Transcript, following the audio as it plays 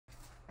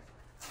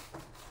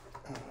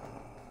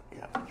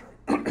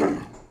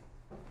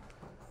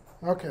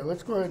Okay,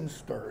 let's go ahead and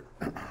start.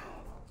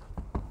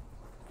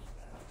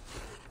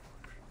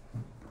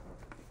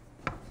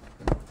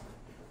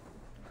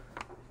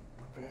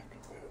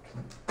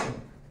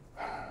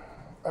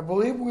 I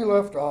believe we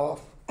left off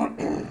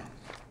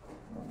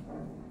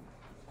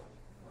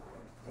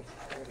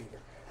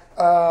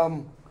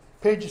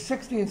pages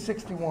 60 and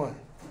 61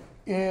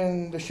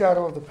 in The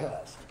Shadow of the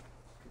Past.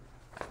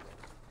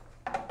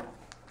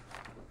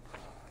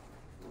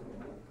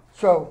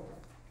 So,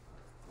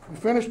 we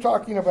finished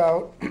talking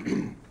about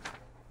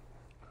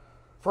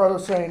Frodo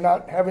saying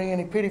not having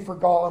any pity for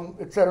Gollum,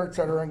 etc.,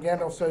 and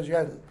Gandalf says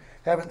you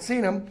haven't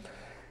seen him.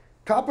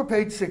 Top of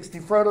page 60,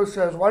 Frodo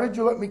says, why did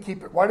you let me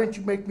keep it? Why didn't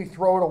you make me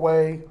throw it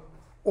away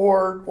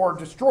or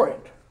destroy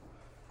it?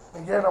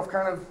 And Gandalf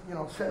kind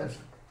of, says,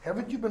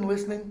 haven't you been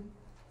listening?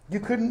 You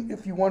couldn't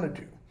if you wanted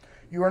to.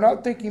 You are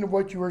not thinking of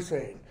what you were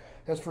saying.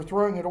 As for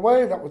throwing it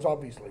away, that was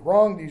obviously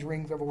wrong. These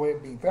rings have a way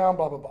of being found,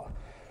 blah, blah, blah.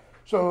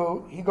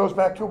 So he goes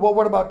back to, well,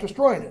 what about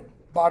destroying it?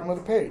 Bottom of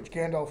the page.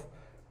 Gandalf,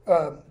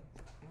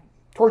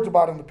 towards the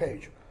bottom of the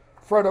page.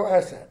 Frodo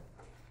asks that.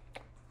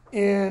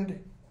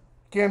 And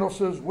Gandalf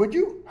says, would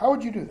you? How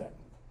would you do that?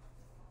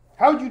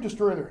 How would you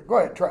destroy the ring? Go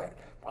ahead, try it.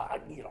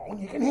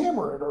 You can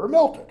hammer it or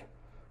melt it.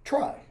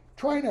 Try.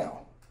 Try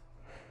now.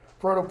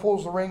 Frodo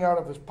pulls the ring out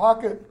of his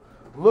pocket,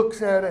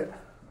 looks at it,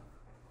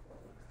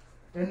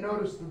 and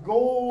noticed the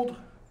gold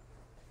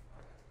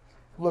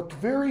looked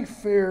very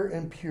fair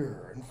and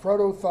pure. And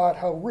Frodo thought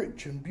how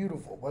rich and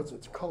beautiful was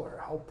its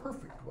color, how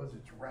perfect was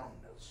its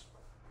roundness.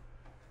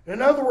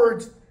 In other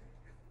words,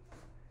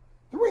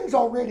 the ring's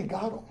already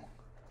got him.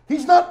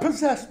 He's not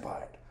possessed by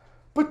it,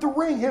 but the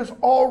ring has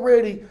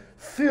already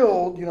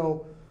filled,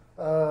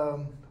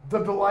 the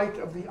delight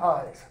of the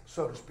eyes,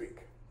 so to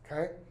speak.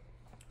 Okay?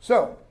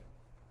 So,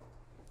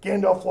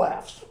 Gandalf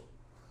laughs.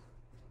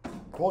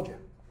 Told you.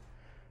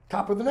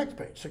 Top of the next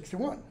page,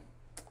 61.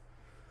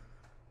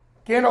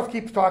 Gandalf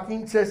keeps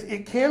talking, says,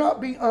 it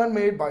cannot be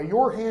unmade by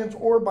your hands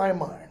or by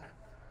mine.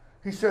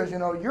 He says,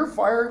 your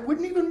fire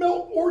wouldn't even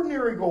melt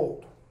ordinary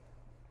gold.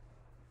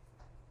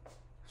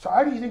 So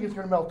how do you think it's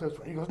going to melt this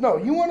one? He goes, no,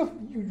 you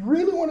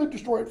really want to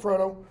destroy it,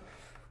 Frodo?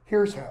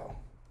 Here's how.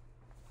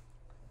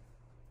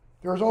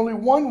 There's only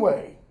one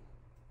way,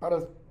 about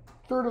a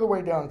third of the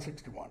way down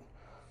 61.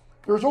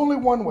 There's only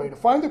one way to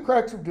find the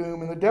cracks of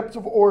doom in the depths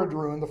of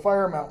Orodruin, the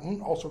fire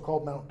mountain, also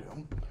called Mount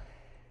Doom,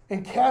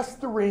 and cast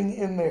the ring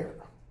in there.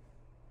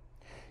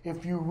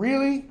 If you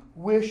really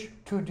wish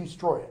to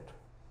destroy it.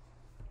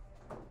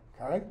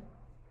 Okay?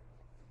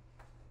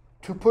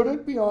 To put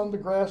it beyond the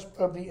grasp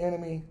of the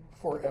enemy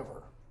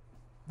forever.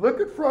 Look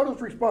at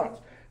Frodo's response.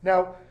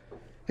 Now,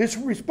 his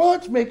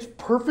response makes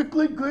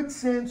perfectly good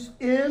sense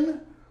in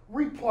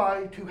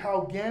reply to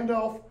how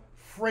Gandalf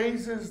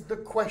phrases the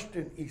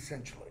question,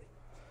 essentially.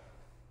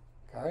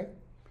 Okay?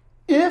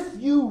 If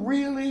you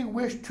really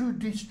wish to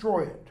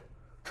destroy it,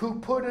 to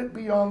put it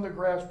beyond the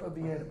grasp of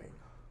the enemy.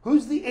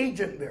 Who's the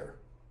agent there?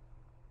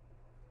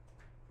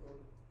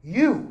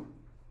 You.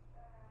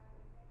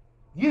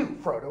 You,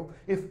 Frodo.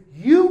 If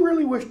you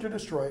really wish to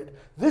destroy it,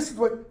 this is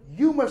what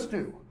you must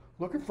do.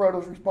 Look at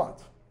Frodo's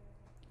response.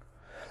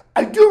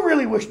 I do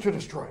really wish to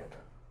destroy it.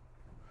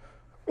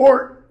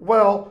 Or,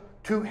 well,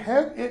 to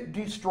have it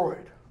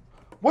destroyed.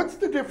 What's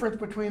the difference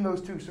between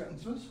those two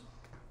sentences?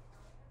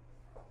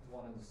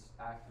 One is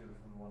active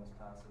and one is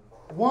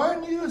passive.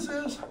 One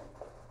uses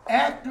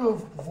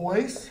active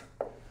voice,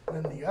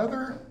 and the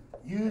other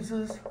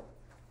uses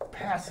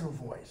passive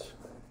voice.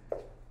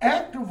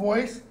 Active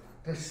voice,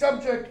 the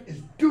subject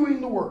is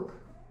doing the work.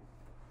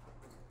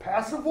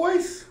 Passive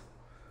voice,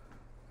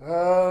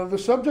 the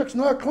subject's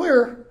not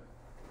clear.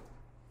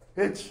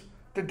 It's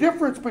the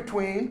difference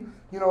between,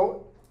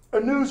 a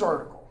news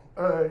article,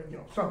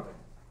 something.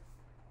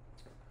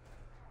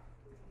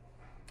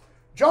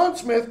 John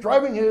Smith,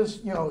 driving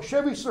his,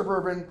 Chevy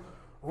Suburban,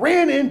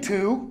 ran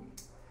into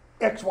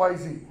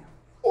XYZ.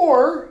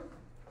 Or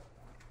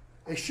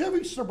a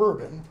Chevy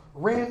Suburban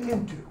ran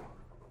into.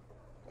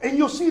 And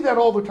you'll see that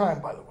all the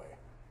time, by the way,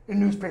 in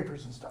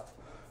newspapers and stuff.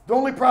 The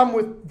only problem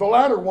with the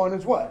latter one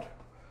is what?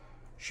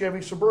 Chevy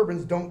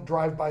Suburbans don't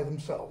drive by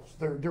themselves.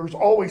 There's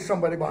always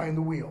somebody behind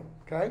the wheel,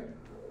 okay?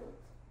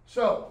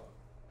 So,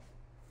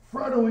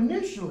 Frodo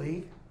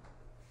initially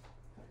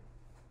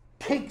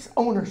takes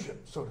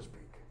ownership, so to speak.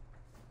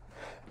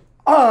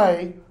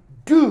 I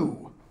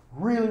do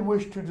really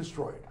wish to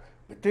destroy it.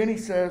 But then he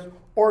says,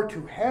 or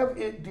to have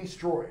it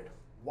destroyed.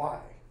 Why?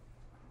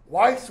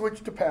 Why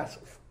switch to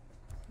passive?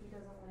 He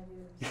doesn't want to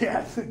do it.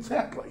 Yes,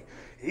 exactly.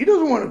 He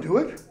doesn't want to do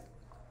it.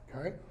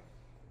 Okay.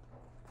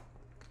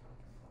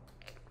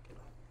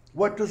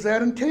 What does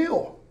that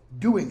entail?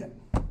 Doing it.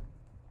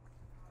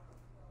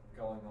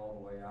 Going all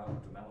the way out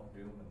to Mount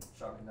Doom and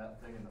chucking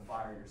that thing in the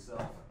fire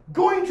yourself.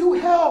 Going to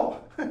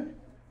hell,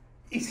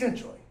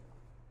 essentially.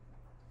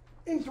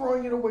 And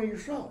throwing it away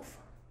yourself.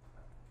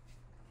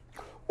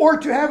 Or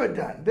to have it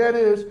done. That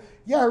is,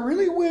 I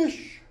really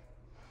wish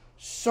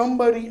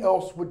somebody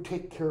else would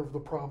take care of the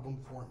problem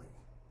for me.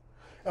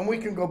 And we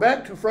can go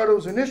back to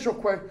Frodo's initial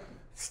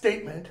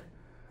statement.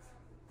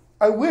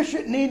 I wish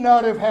it need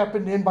not have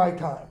happened in my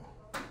time.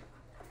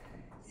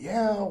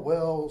 Yeah,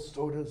 well,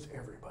 so does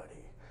everybody.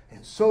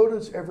 And so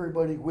does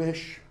everybody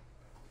wish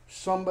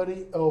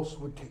somebody else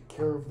would take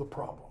care of the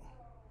problem.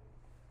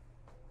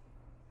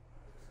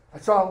 I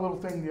saw a little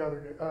thing the other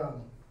day,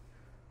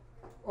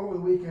 over the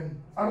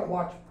weekend. I don't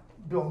watch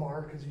Bill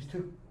Maher because he's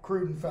too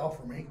crude and foul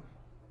for me.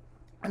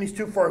 And he's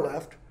too far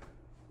left.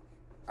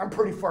 I'm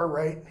pretty far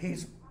right.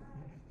 He's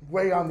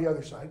way on the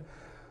other side.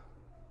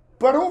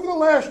 But over the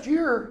last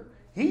year,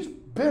 he's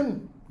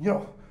been,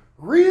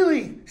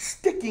 really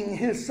sticking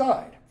his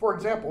side. For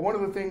example, one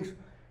of the things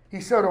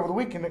he said over the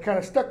weekend that kind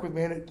of stuck with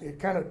me, and it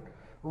kind of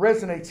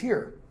resonates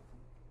here,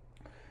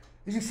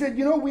 is he said,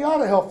 we ought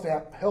to help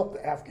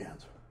the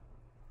Afghans.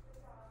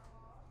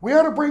 We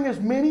ought to bring as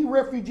many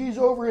refugees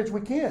over as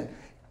we can.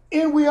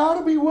 And we ought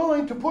to be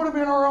willing to put them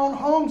in our own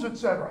homes,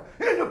 etc.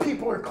 And the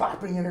people are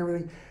clapping and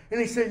everything. And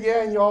he said,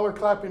 yeah, and y'all are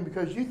clapping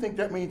because you think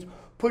that means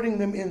putting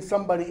them in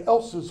somebody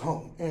else's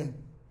home. And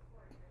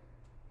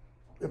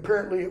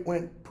apparently it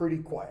went pretty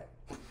quiet.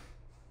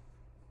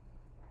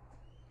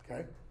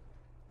 Okay?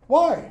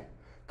 Why?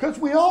 Because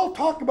we all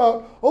talk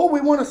about,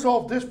 we want to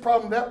solve this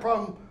problem, that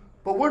problem,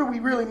 but what do we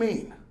really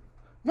mean?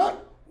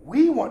 Not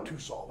we want to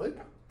solve it.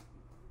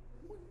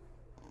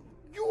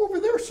 You over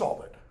there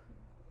solve it.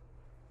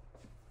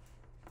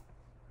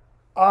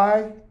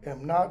 I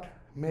am not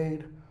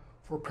made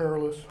for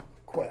perilous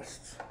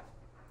quests.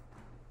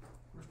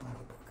 Where's my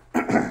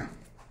other book?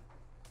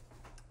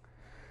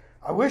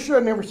 I wish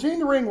I'd never seen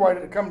the ring. Why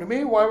did it come to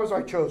me? Why was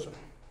I chosen?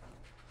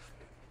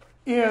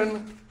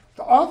 In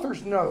the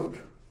author's note,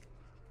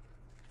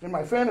 in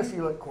my fantasy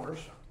lit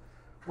course,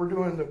 we're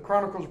doing the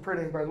Chronicles of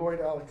Prydain by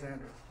Lloyd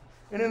Alexander.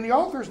 And in the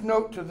author's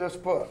note to this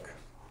book,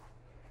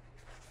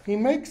 he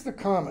makes the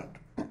comment,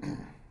 the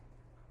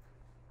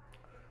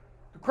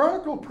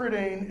Chronicle of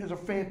Prydain is a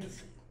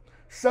fantasy.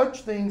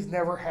 Such things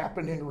never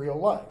happen in real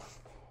life.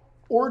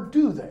 Or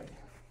do they?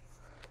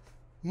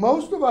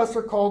 Most of us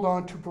are called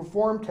on to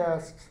perform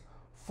tasks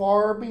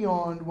far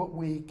beyond what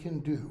we can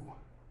do.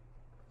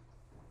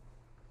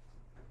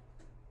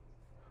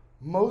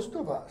 Most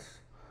of us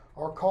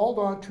are called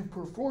on to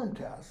perform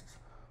tasks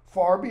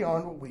far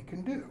beyond what we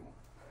can do.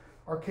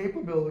 Our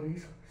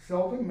capabilities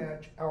seldom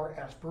match our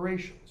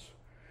aspirations,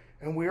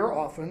 and we are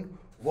often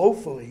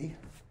woefully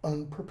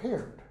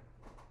unprepared.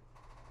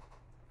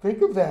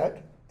 Think of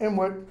that and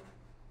what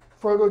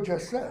Frodo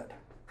just said.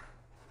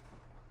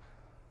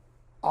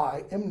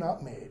 I am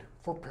not made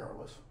for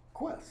perilous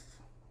quests.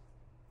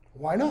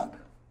 Why not?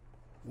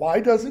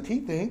 Why doesn't he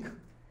think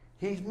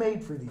he's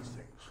made for these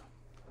things?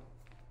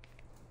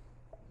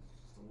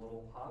 Just a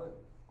little hobbit.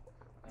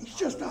 He's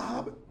just a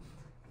hobbit.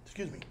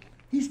 Excuse me.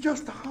 He's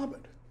just a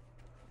hobbit.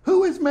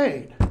 Who is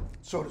made,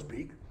 so to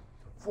speak,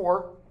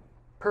 for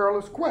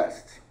perilous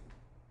quests?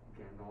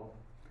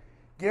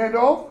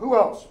 Gandalf. Who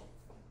else?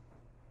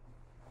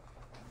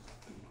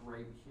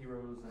 Great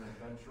heroes and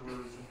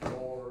adventurers and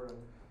war.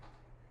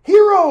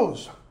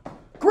 Heroes!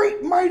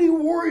 Great mighty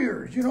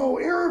warriors.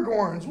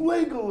 Aragorn's,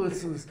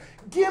 Legolas's,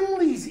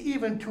 Gimli's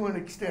even to an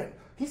extent.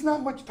 He's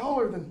not much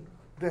taller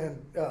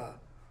than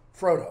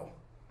Frodo.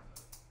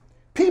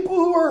 People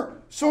who are,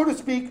 so to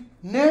speak,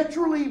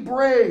 naturally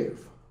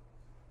brave.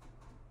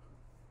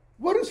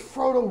 What is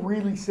Frodo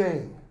really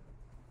saying?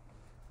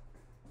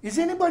 Is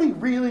anybody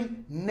really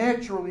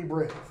naturally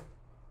brave?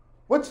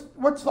 What's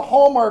the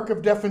hallmark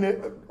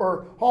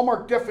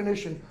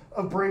definition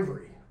of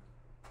bravery?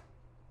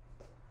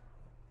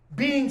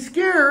 Being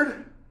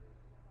scared,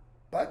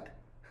 but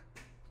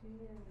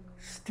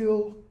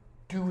still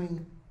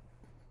doing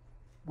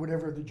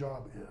whatever the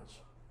job is.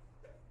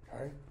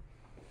 Okay?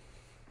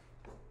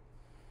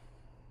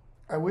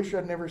 I wish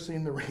I'd never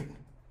seen the ring.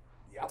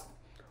 Yep.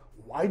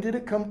 Why did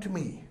it come to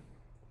me?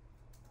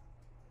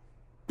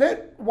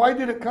 Why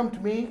did it come to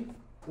me?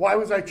 Why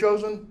was I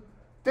chosen?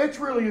 That's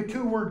really a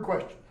 2-word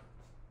question.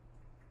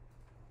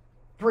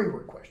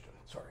 3-word question,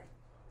 sorry.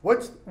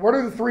 What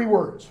are the 3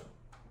 words?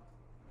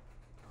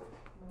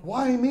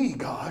 Why me,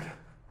 God?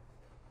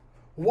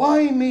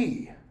 Why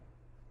me?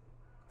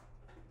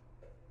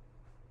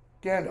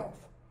 Gandalf.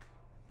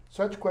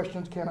 Such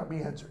questions cannot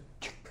be answered.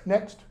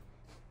 Next.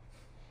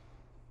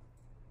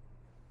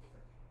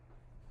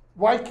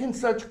 Why can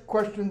such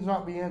questions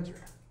not be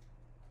answered?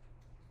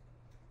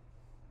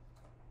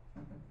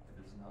 It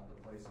is not the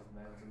place of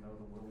man to know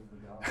the will of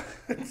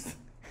the gods.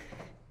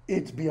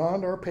 It's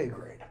beyond our pay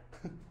grade.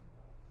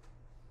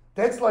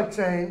 That's like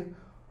saying,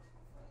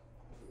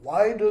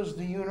 why does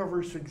the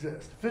universe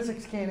exist?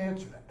 Physics can't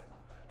answer that.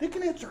 They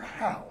can answer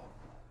how.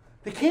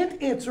 They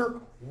can't answer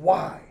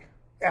why,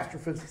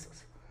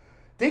 astrophysicists.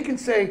 They can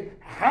say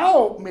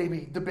how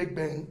maybe the Big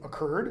Bang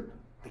occurred.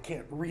 They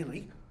can't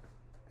really.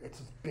 It's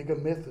as big a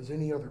myth as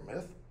any other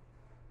myth.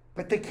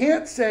 But they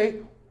can't say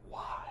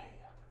why.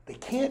 They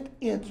can't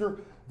answer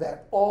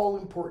that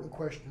all-important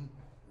question,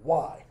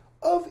 why,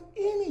 of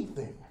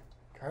anything.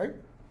 Okay?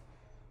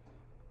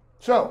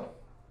 So,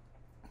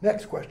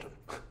 next question.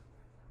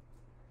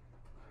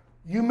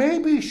 You may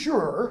be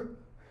sure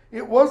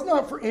it was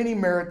not for any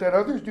merit that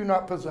others do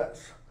not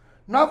possess,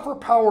 not for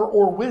power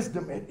or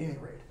wisdom at any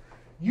rate.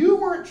 You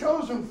weren't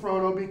chosen,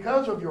 Frodo,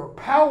 because of your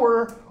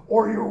power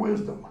or your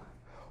wisdom.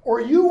 Or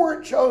you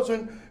weren't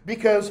chosen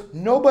because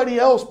nobody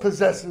else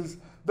possesses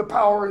the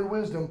power and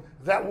wisdom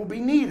that will be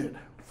needed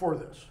for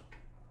this.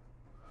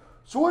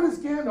 So what does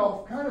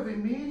Gandalf kind of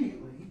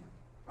immediately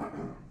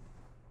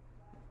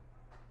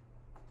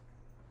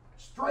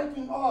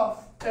striking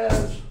off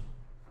as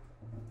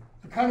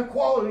the kind of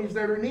qualities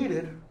that are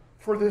needed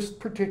for this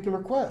particular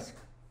quest?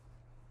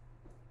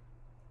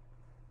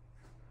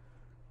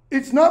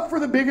 It's not for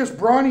the biggest,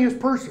 brawniest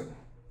person.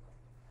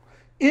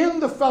 In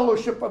the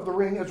Fellowship of the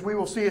Ring, as we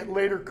will see it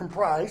later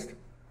comprised,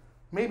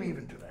 maybe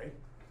even today,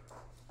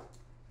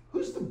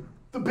 who's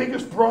the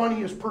biggest,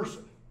 brawniest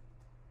person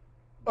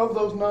of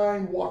those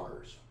 9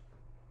 walkers?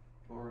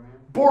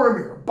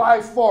 Boromir,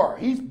 by far.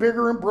 He's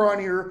bigger and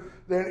brawnier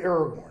than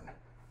Aragorn.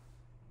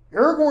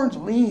 Aragorn's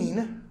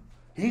lean,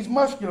 he's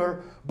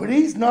muscular, but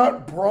he's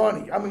not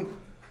brawny. I mean,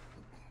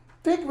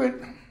 think of it.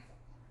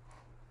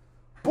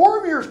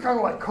 Boromir is kind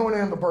of like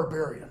Conan the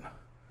Barbarian.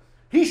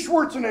 He's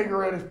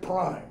Schwarzenegger at his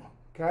prime,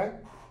 okay?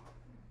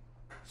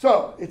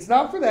 So, it's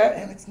not for that,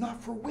 and it's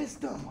not for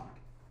wisdom.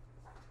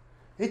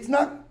 It's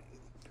not,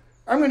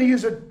 I'm going to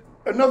use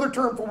another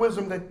term for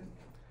wisdom that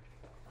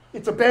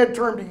it's a bad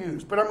term to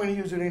use, but I'm going to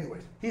use it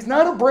anyways. He's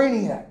not a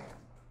brainiac,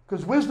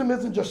 because wisdom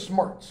isn't just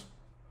smarts.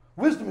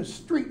 Wisdom is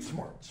street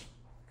smarts,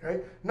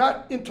 okay?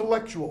 Not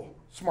intellectual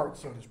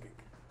smarts, so to speak.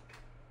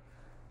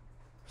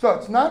 So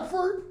it's not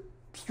for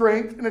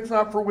strength, and it's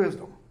not for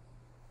wisdom.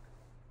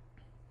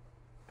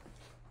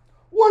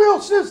 What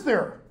else is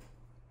there?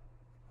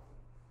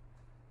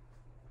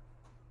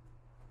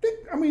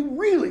 I mean,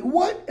 really,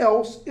 what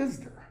else is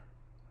there?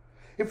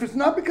 If it's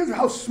not because of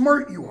how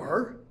smart you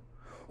are,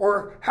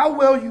 or how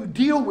well you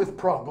deal with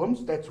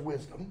problems, that's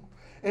wisdom,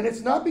 and it's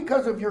not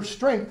because of your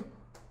strength,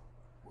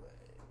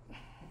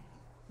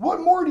 what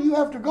more do you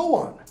have to go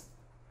on?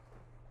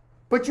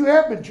 But you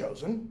have been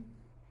chosen,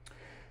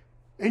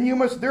 and you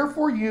must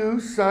therefore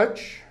use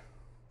such.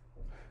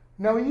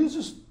 Now he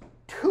uses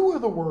 2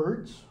 of the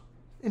words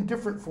in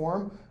different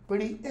form,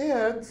 but he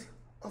adds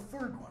a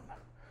 3rd one.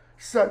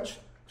 Such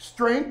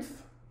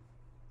strength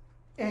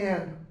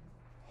and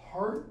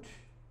heart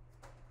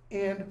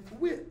and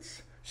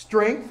wits.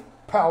 Strength,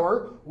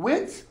 power,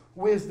 wits,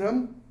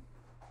 wisdom.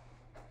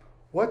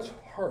 What's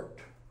heart?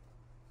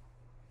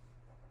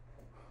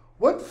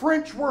 What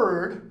French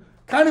word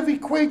kind of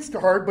equates to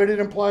heart, but it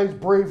implies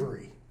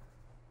bravery?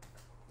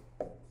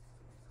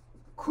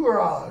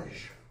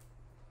 Courage.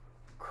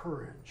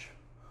 Courage.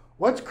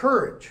 What's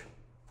courage?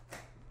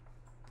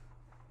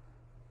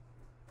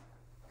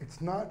 It's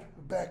not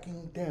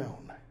backing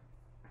down,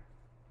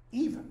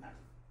 even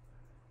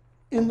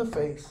in the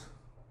face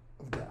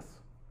of death.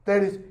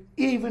 That is,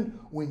 even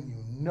when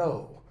you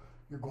know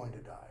you're going to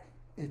die.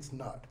 It's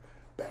not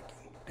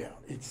backing down.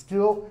 It's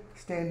still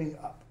standing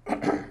up.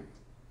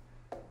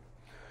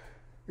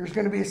 There's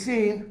going to be a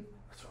scene.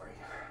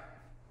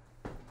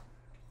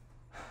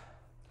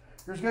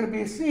 There's going to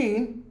be a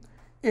scene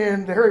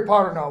in the Harry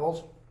Potter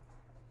novels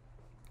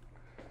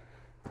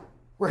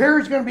where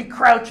Harry's going to be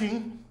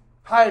crouching,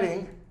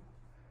 hiding,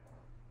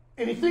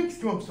 and he thinks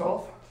to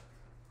himself,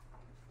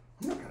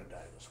 I'm not going to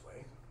die this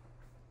way.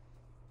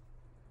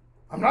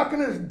 I'm not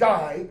going to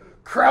die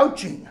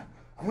crouching.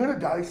 I'm going to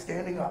die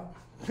standing up.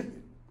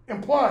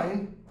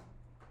 Implying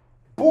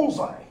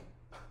bullseye.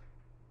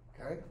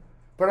 Okay?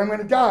 But I'm going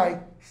to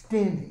die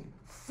standing,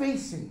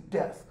 facing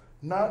death,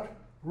 not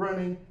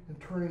running and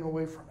turning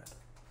away from it.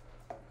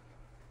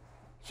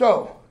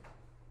 So,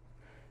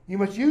 you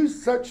must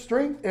use such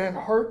strength and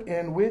heart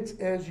and wits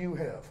as you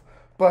have.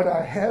 But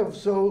I have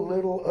so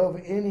little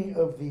of any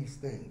of these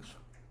things.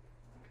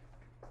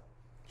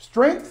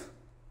 Strength?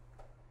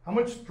 How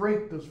much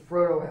strength does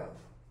Frodo have?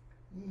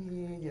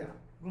 Yeah,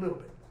 a little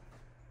bit.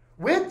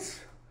 Wits?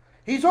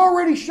 He's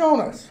already shown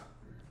us.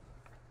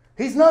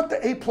 He's not the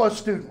A+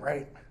 student,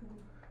 right?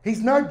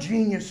 He's not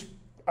genius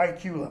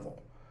IQ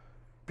level.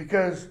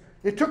 Because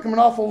it took him an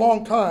awful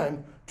long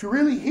time to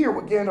really hear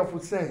what Gandalf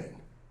was saying.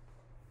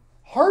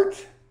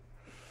 Heart?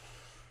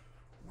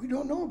 We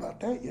don't know about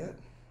that yet.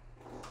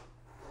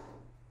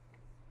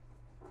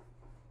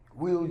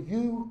 Will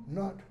you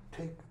not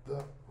take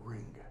the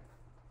ring?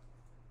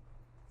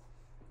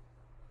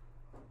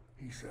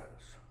 He says.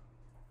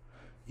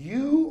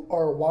 You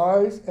are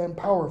wise and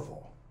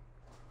powerful.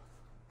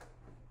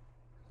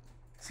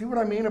 See what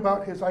I mean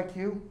about his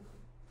IQ?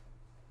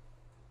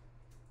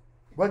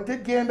 What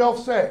did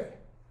Gandalf say?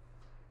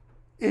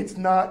 It's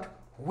not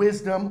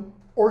wisdom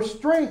or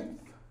strength.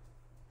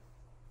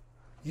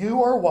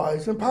 You are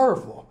wise and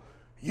powerful.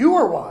 You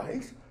are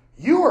wise.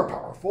 You are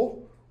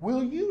powerful.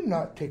 Will you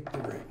not take the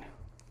ring?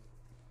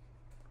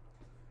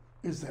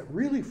 Is that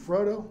really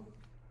Frodo?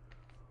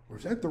 Or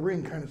is that the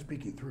ring kind of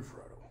speaking through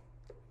Frodo?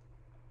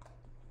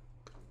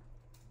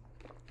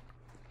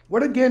 What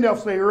did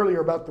Gandalf say earlier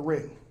about the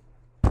ring?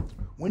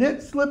 When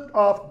it slipped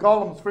off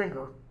Gollum's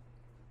finger,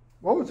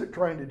 what was it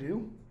trying to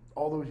do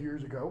all those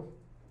years ago?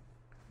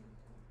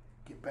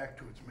 Get back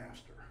to its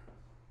master.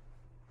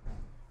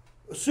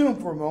 assume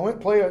for a moment,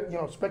 play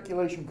a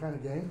speculation kind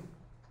of game.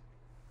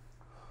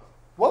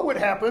 What would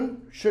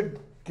happen should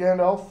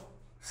Gandalf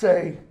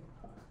say,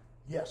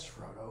 "Yes,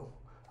 Frodo,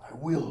 I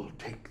will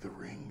take the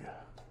ring"?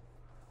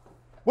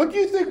 What do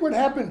you think would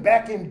happen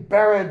back in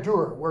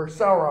Barad-dûr, where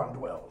Sauron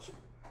dwells?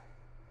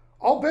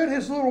 I'll bet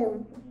his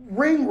little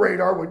ring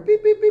radar would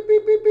beep, beep, beep,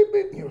 beep, beep,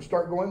 beep, beep,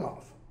 start going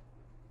off.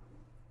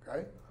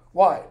 Okay?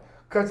 Why?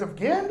 Because if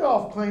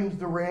Gandalf claims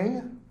the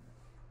ring,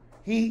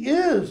 he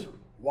is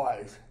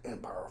wise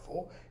and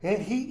powerful, and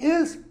he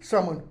is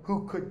someone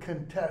who could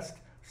contest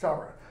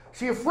Sauron.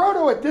 See, if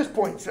Frodo at this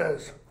point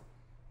says,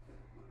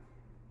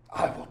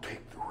 "I will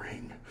take the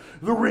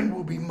ring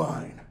will be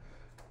mine,"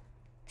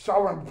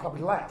 Sauron would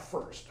probably laugh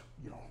first,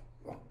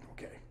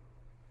 okay.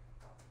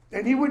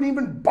 And he wouldn't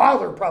even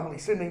bother probably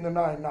sending the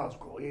 9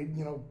 Nazgul. He'd,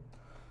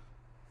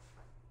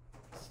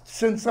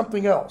 send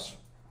something else,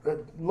 a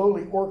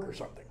lowly orc or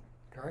something,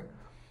 okay?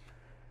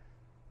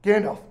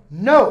 Gandalf,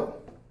 no.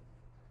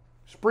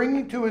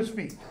 Springing to his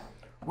feet.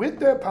 With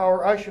that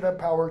power, I should have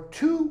power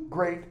too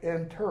great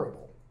and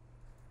terrible.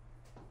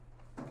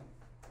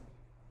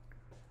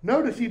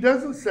 Notice he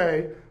doesn't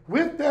say,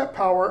 with that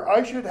power,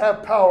 I should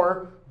have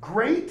power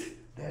great,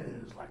 that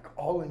is like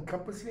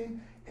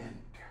all-encompassing,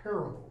 and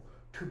terrible,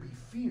 to be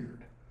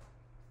feared.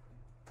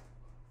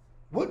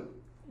 What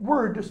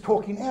word does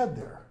Tolkien add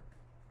there?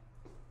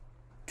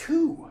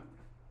 Too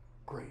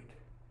great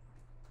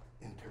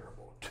and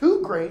terrible.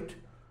 Too great,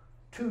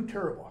 too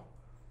terrible.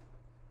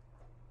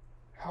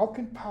 How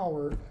can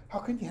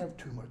you have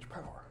too much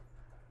power?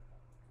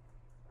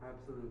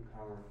 Absolute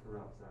power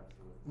corrupts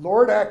absolute.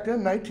 Lord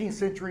Acton, 19th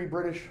century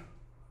British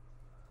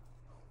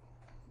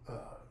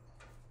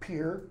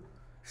peer,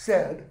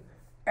 said,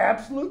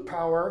 absolute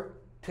power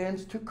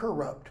tends to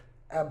corrupt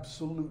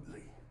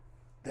absolutely.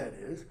 That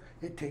is,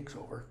 it takes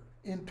over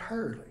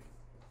entirely.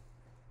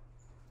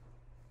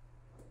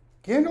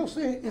 Gandalf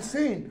is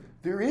saying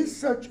there is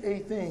such a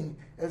thing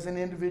as an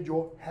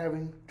individual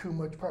having too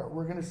much power.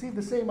 We're going to see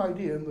the same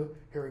idea in the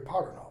Harry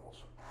Potter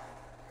novels.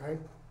 Okay?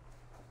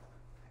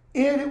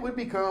 And it would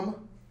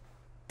become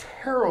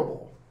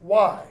terrible.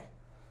 Why?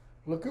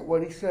 Look at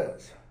what he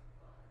says.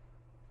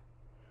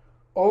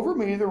 Over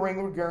me the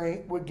ring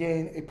would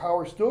gain a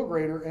power still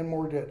greater and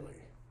more deadly.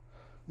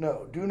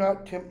 No, do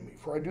not tempt me,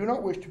 for I do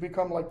not wish to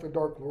become like the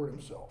Dark Lord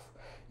himself.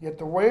 Yet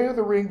the way of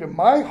the ring to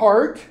my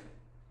heart,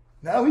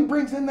 now he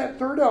brings in that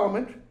third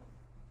element.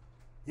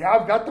 Yeah,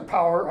 I've got the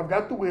power, I've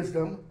got the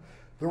wisdom.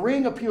 The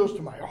ring appeals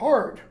to my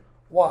heart.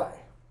 Why?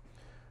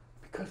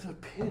 Because of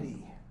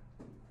pity.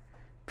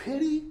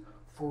 Pity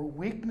for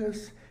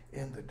weakness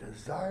and the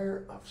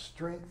desire of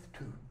strength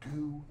to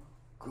do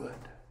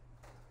good.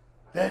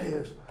 That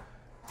is,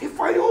 if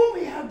I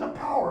only had the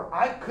power,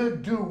 I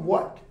could do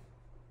what?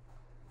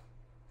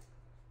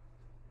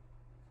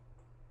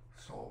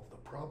 Solve the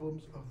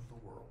problems of the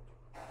world.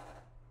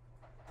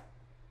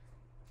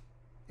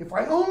 If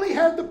I only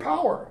had the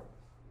power,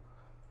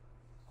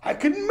 I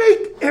could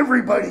make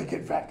everybody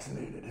get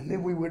vaccinated, and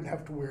then we wouldn't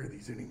have to wear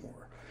these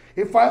anymore.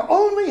 If I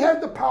only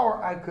had the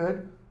power, I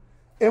could.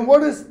 And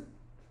what is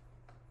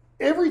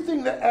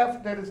everything that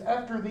is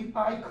after the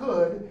I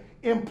could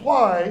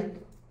imply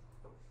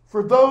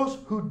for those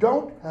who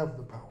don't have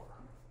the power?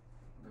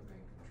 They're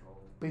being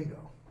controlled.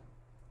 Bingo.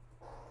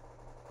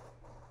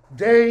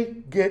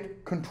 They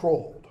get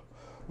controlled.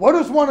 What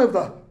is one of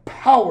the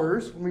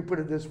powers, let me put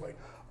it this way,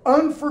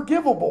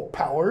 unforgivable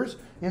powers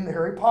in the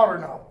Harry Potter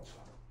novels?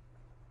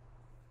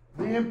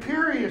 The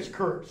Imperious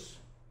Curse.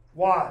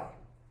 Why?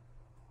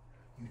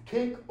 You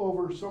take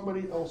over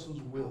somebody else's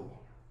will.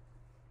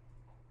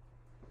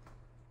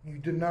 You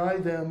deny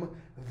them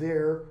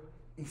their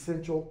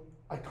essential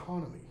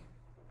autonomy.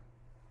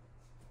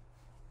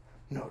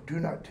 No,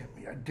 do not tempt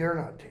me. I dare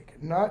not take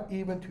it. Not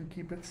even to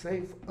keep it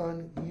safe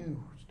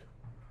unused.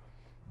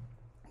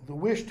 The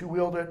wish to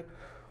wield it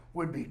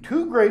would be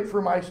too great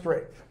for my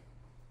strength.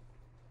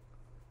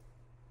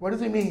 What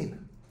does he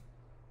mean?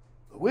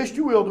 The wish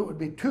to wield it would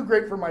be too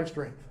great for my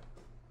strength.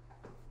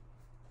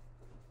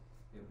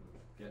 It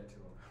would get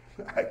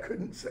to him. I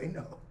couldn't say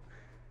no.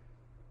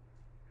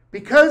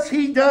 Because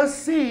he does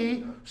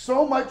see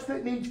so much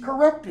that needs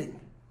correcting.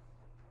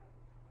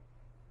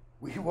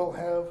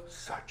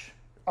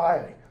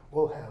 I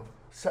will have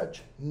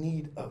such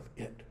need of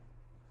it.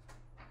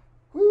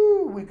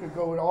 Woo, we could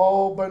go in a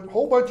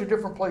whole bunch of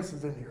different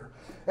places in here.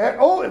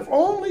 If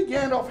only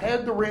Gandalf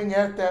had the ring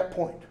at that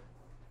point.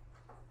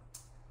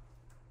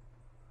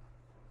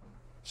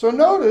 So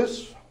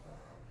notice,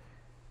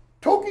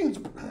 Tolkien's,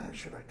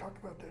 should I talk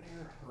about that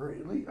here?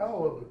 Really?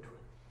 I'll allude to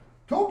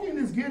it. Tolkien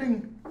is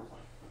getting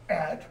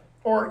at,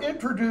 or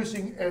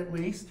introducing at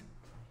least,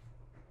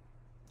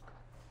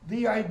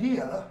 the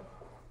idea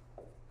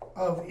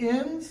of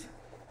ends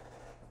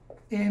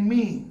and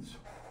means,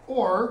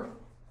 or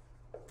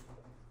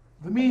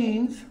the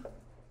means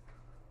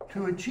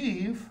to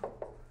achieve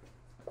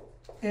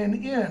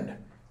an end.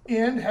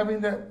 End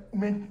having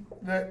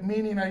that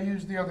meaning I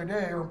used the other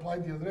day, or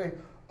implied the other day,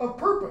 of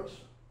purpose.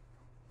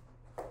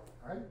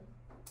 Right?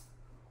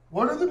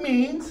 What are the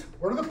means,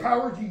 what are the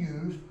powers you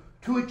use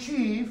to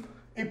achieve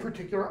a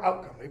particular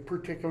outcome, a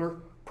particular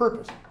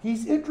purpose.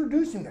 He's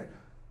introducing that.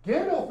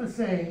 Gandalf is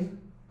saying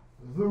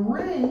the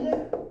ring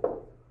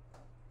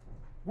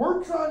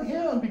works on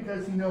him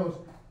because he knows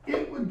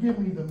it would give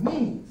me the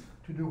means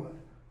to do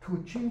it, to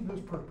achieve this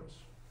purpose.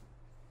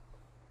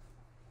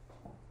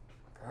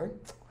 Okay?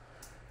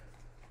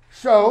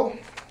 So,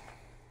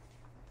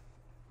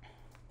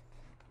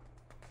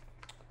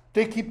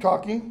 they keep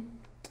talking.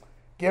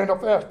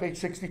 Gandalf asks, page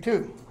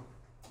 62.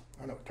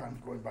 I know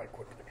time's going by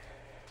quickly.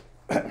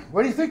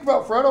 What do you think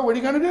about Frodo? What are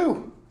you going to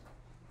do?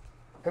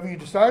 Have you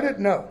decided?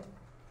 No.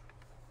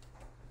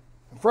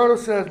 And Frodo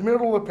says,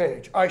 middle of the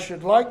page, I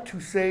should like to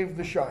save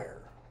the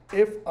Shire,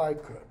 if I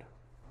could.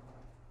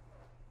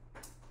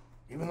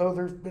 Even though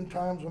there's been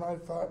times when I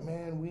thought,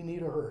 man, we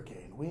need a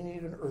hurricane, we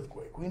need an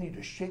earthquake, we need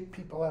to shake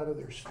people out of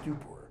their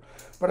stupor.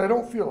 But I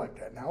don't feel like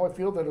that now. I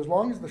feel that as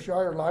long as the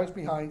Shire lies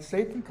behind,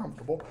 safe and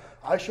comfortable,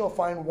 I shall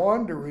find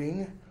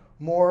wandering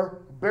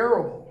more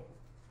bearable.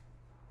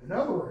 In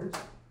other words,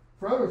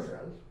 Frodo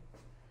says,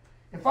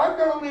 if I've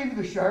got to leave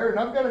the Shire and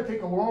I've got to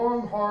take a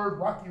long, hard,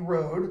 rocky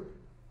road,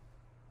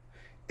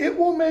 it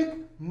will make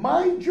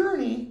my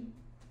journey,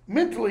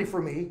 mentally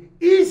for me,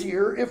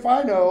 easier if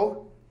I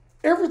know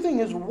everything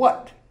is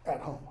what at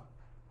home?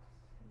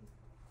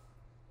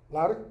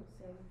 Louder?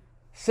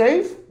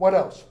 Safe. What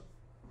else?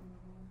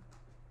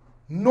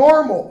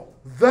 Normal.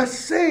 The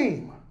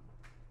same.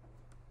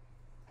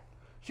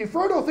 See,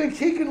 Frodo thinks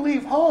he can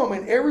leave home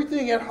and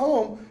everything at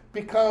home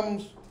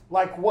becomes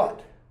like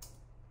what?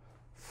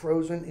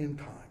 Frozen in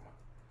time.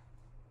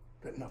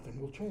 That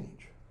nothing will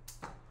change.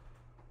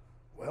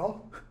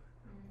 Well,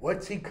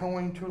 what's he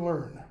going to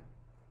learn?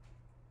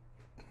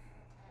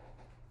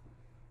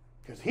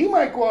 Because he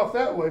might go off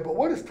that way, but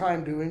what is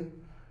time doing?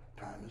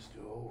 Time is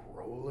still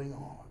rolling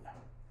on.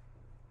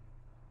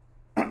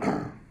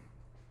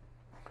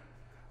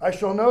 I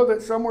shall know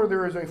that somewhere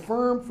there is a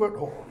firm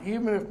foothold,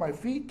 even if my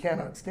feet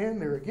cannot stand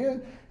there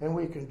again, and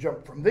we can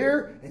jump from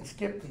there and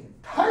skip the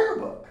entire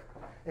book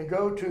and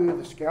go to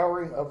the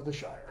scouring of the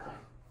Shire.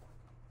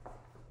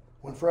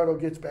 When Frodo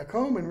gets back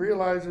home and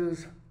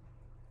realizes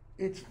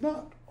it's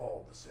not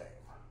all the same.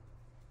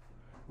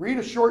 Read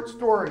a short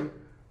story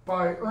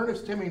by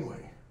Ernest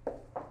Hemingway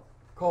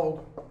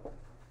called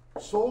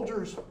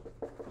Soldier's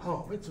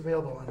Home. It's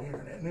available on the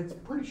internet, and it's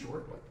pretty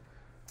short, like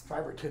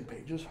 5 or 10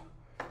 pages.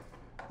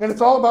 And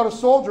it's all about a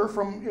soldier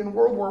in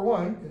World War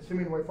I, because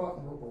Hemingway fought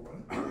in World War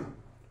I,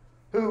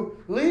 who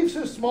leaves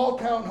his small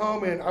town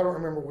home in, I don't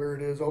remember where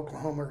it is,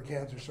 Oklahoma or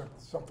Kansas or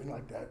something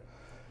like that.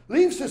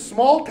 Leaves his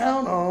small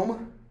town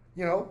home,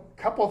 a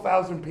couple of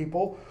thousand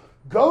people,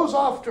 goes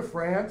off to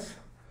France,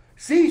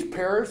 sees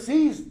Paris,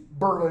 sees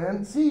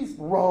Berlin, sees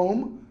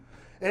Rome,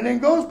 and then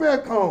goes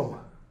back home.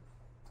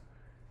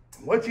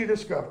 What's he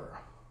discover?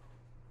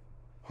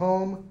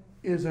 Home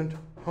isn't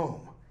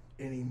home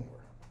anymore.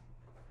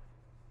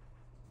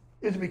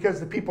 Is it because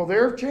the people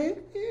there have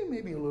changed? Yeah,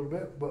 maybe a little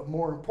bit. But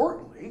more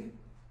importantly,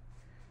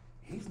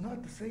 he's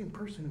not the same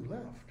person who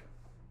left.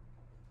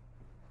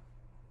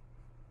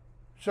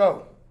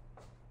 So,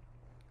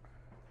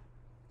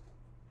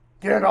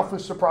 Gandalf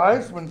is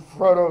surprised when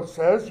Frodo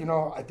says,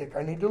 I think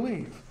I need to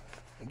leave.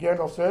 And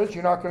Gandalf says,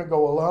 you're not going to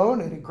go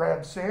alone. And he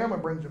grabs Sam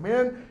and brings him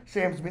in.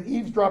 Sam's been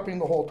eavesdropping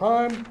the whole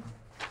time.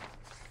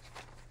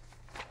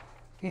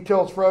 He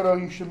tells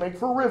Frodo, you should make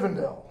for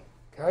Rivendell.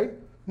 Okay?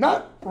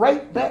 Not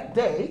right that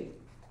day.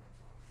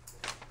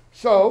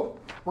 So,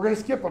 we're going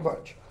to skip a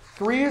bunch.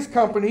 3 is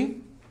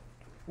company.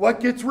 What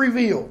gets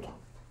revealed?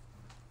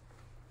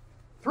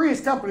 3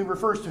 is company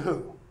refers to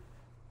who?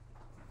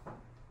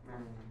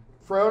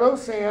 Frodo,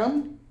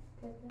 Sam,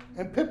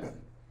 and Pippin.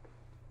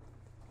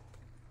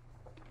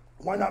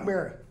 Why not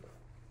Merry?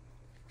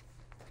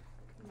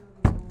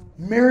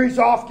 Merry's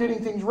off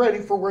getting things ready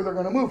for where they're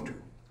going to move to.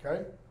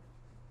 Okay?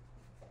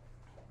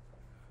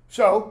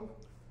 So,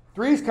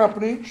 3 is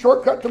company,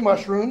 shortcut to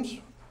mushrooms.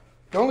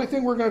 The only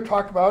thing we're going to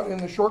talk about in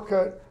the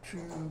shortcut to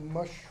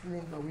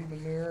mushrooms, are we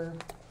even there?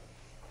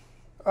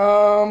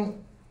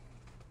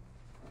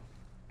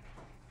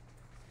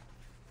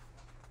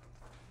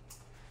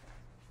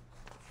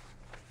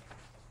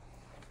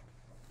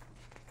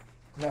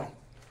 No.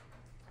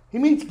 He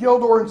meets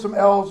Gildor and some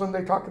elves, and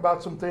they talk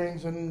about some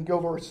things, and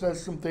Gildor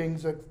says some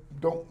things that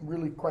don't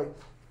really quite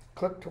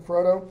click to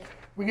Frodo.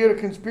 We get a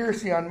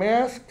conspiracy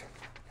unmasked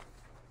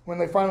when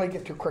they finally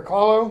get to Crick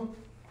Hollow.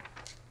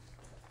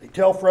 They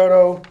tell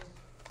Frodo,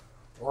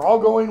 we're all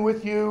going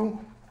with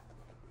you,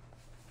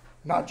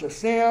 not just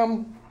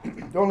Sam.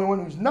 The only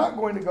one who's not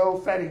going to go,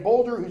 Fatty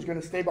Boulder, who's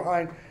going to stay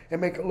behind and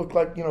make it look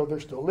like, they're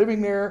still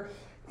living there.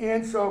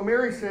 And so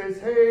Merry says,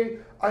 hey,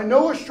 I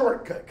know a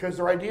shortcut, because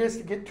their idea is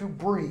to get to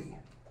Bree.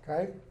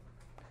 Okay?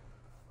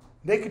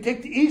 They could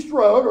take the East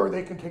Road, or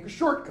they can take a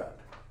shortcut.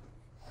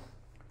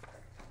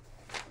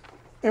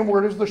 And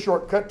where does the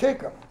shortcut take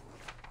them?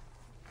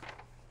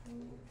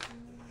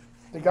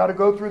 They got to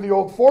go through the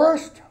old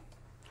forest.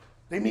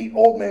 They meet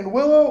Old Man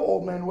Willow.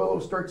 Old Man Willow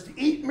starts to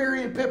eat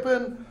Merry and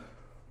Pippin.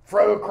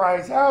 Frodo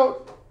cries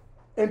out,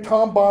 and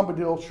Tom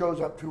Bombadil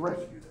shows up to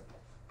rescue them.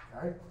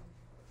 Okay?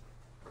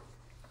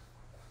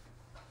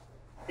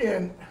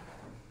 in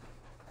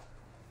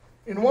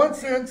one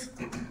sense,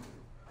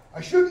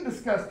 I shouldn't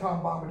discuss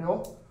Tom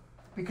Bombadil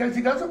because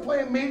he doesn't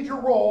play a major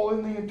role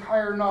in the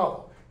entire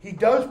novel. He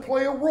does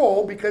play a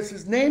role because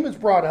his name is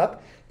brought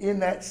up in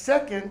that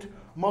second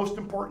most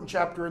important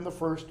chapter in the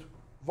first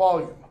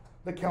volume,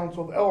 the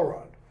Council of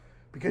Elrond,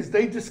 because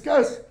they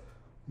discuss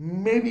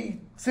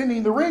maybe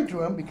sending the ring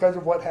to him because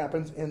of what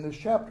happens in this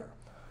chapter.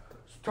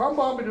 So Tom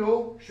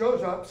Bombadil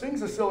shows up,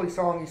 sings a silly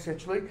song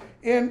essentially,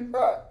 and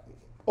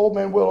Old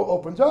Man Willow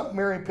opens up,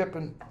 Merry and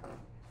Pippin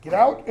get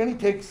out, and he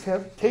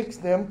takes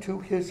them to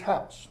his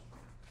house.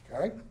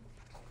 Okay?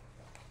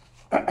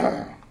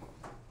 Let's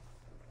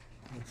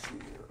see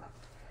here.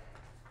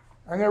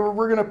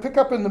 We're going to pick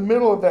up in the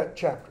middle of that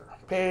chapter,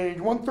 page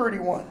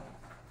 131.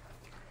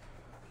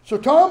 So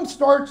Tom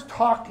starts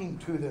talking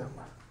to them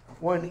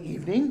one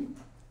evening.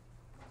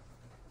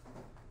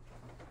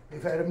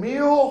 They've had a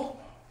meal,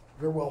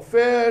 they're well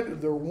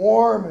fed, they're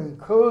warm and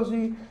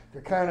cozy,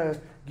 they're kind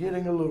of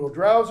getting a little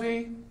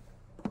drowsy.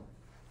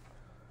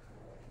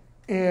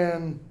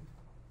 And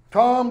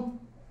Tom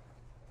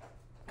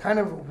kind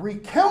of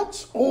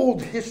recounts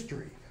old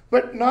history,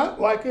 but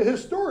not like a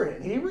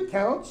historian. He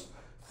recounts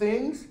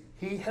things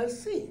he has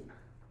seen.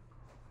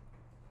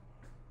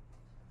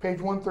 Page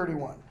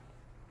 131.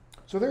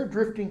 So they're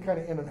drifting kind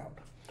of in and out.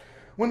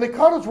 When they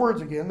caught his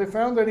words again, they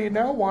found that he had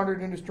now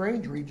wandered into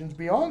strange regions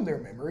beyond their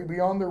memory,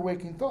 beyond their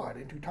waking thought,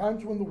 into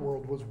times when the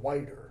world was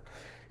wider.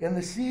 And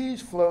the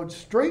seas flowed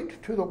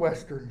straight to the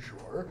western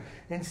shore,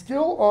 and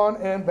still on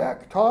and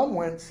back Tom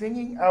went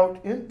singing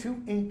out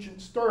into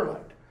ancient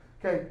starlight.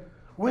 Okay,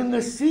 when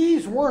the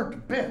seas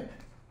weren't bent,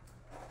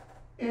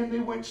 and they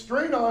went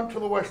straight on to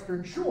the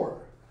western shore,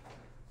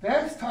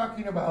 that's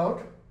talking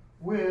about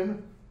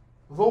when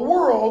the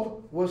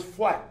world was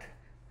flat.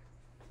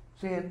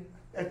 See,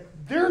 at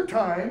their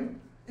time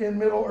in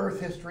Middle Earth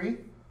history,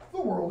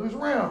 the world is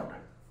round.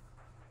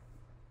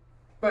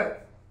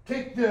 But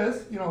take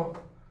this,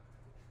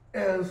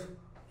 as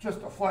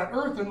just a flat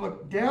earth and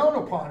look down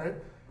upon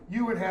it,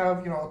 you would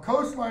have, a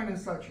coastline and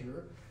such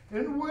here.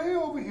 And way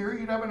over here,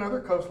 you'd have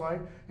another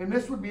coastline, and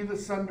this would be the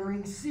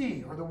Sundering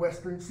Sea, or the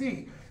Western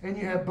Sea. And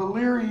you have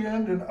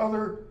Beleriand and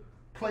other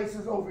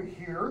places over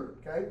here,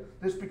 okay?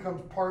 This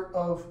becomes part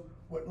of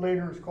what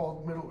later is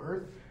called Middle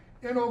Earth.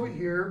 And over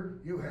here,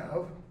 you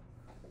have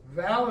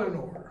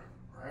Valinor,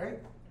 right?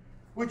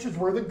 Which is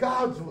where the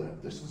gods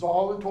live. This is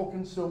all in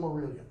Tolkien's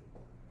Silmarillion.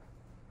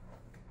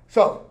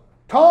 So,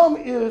 Tom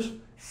is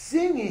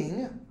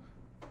singing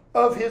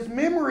of his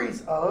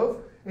memories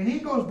of, and he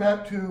goes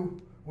back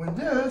to when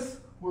this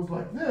was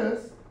like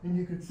this, and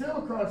you could sail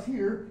across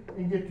here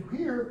and get to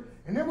here,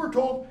 and then we're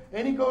told,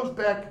 and he goes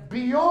back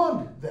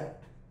beyond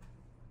that.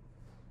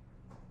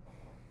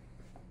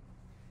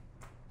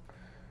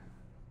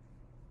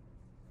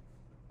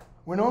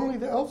 When only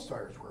the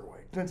Elfstars were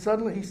awake. Then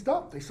suddenly he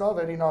stopped. They saw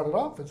that he nodded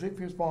off as if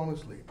he was falling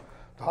asleep.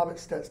 The hobbit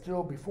sat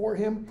still before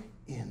him,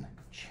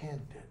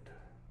 enchanted.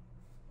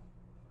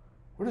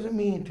 What does it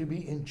mean to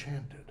be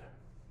enchanted?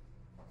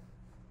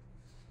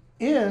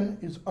 In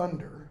is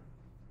under.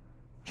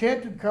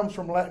 Chanted comes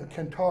from Latin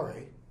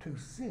cantare, to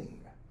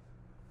sing.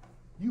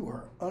 You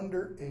are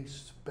under a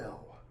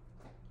spell.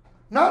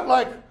 Not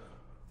like,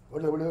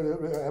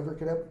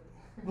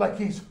 like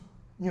he's,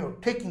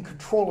 taking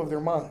control of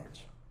their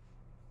minds.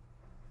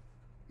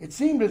 It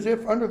seemed as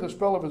if under the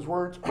spell of his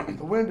words,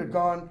 the wind had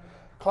gone,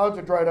 clouds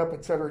had dried up,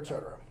 etc.,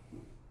 etc.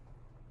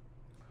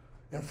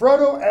 And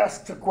Frodo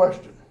asks a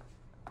question.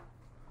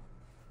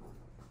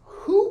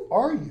 Who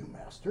are you,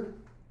 Master?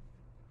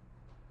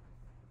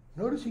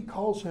 Notice he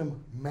calls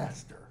him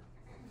Master,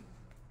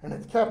 and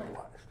it's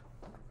capitalized.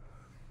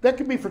 That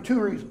could be for two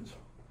reasons.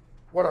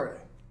 What are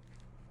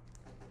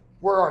they?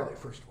 Where are they,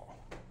 first of all?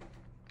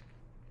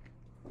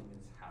 In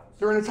his house.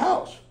 They're in his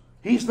house.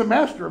 He's the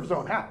master of his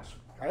own house,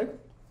 okay?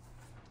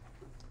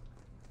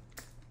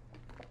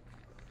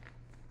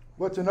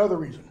 What's another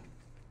reason?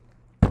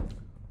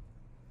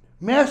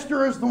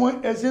 Master is the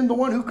one, as in the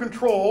one who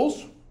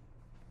controls.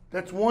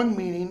 That's one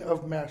meaning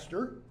of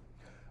master.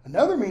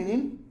 Another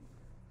meaning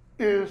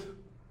is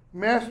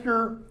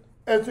master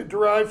as it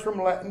derives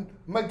from Latin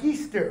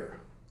magister,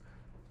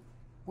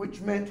 which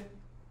meant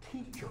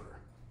teacher.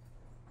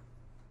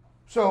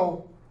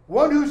 So,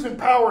 one who's in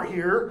power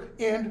here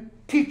and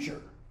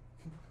teacher.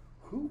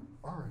 Who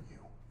are you?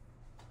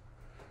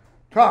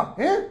 Tom,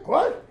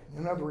 what?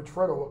 In other words,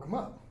 Frodo woke him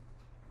up.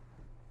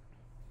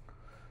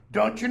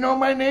 Don't you know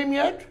my name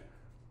yet?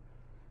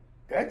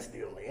 That's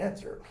the only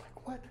answer.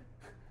 Like, what?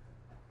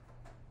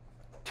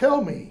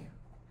 Tell me,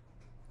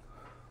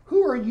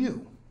 who are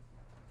you?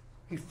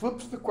 He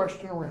flips the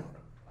question around.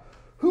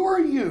 Who are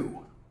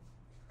you?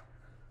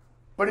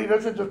 But he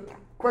doesn't just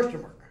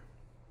question mark.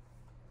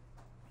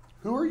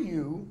 Who are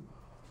you,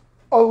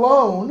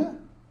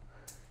 alone,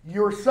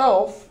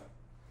 yourself,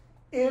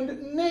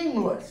 and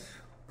nameless?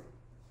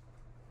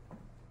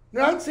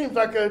 Now, that seems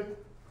like a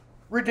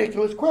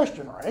ridiculous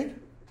question, right?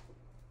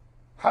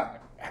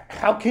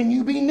 How can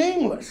you be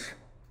nameless?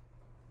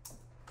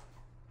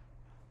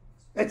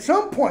 At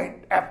some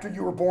point after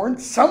you were born,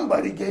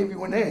 somebody gave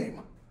you a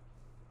name.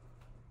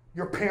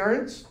 your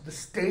parents, the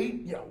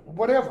state,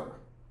 whatever.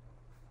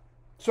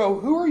 So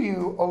who are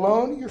you,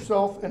 alone,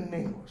 yourself, and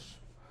nameless?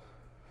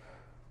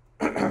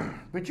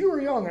 But you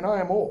are young, and I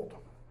am old.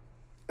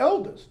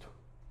 Eldest.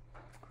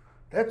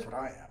 That's what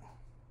I am.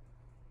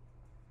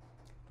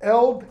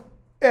 Eld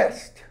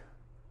est.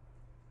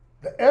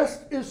 The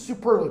est is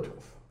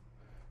superlative.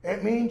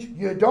 It means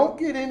you don't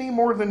get any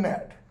more than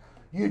that.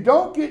 You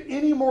don't get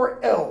any more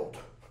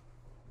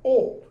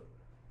old,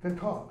 than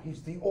Tom.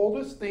 He's the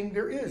oldest thing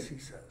there is, he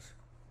says.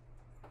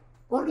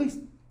 Or at least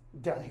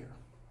down here.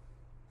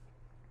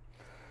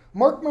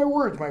 Mark my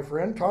words, my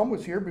friend. Tom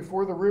was here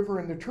before the river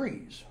and the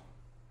trees.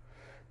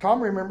 Tom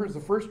remembers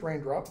the first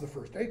raindrop, the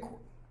first acorn.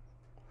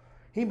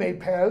 He made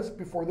paths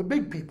before the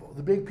big people.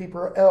 The big people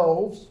are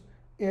elves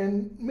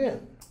and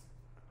men.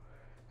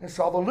 And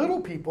saw the little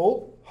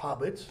people,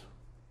 hobbits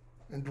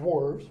and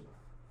dwarves,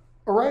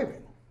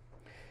 arriving.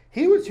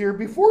 He was here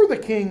before the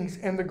kings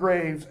and the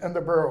graves and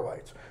the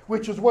Barrow-wites,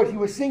 which is what he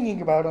was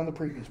singing about on the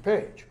previous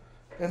page.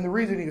 And the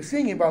reason he was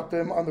singing about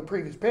them on the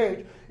previous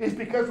page is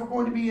because we're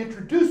going to be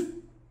introduced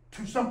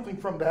to something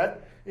from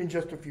that in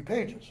just a few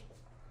pages.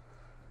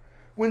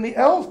 When the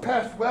elves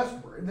passed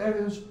westward, that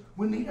is,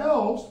 when the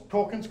elves,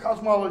 Tolkien's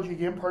cosmology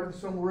again, part of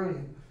the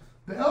Silmarillion,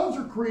 the elves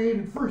are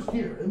created first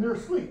here, and they're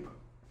asleep.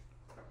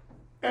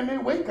 And they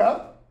wake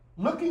up,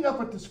 looking up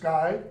at the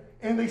sky,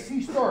 and they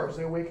see stars.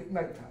 They wake at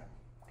nighttime,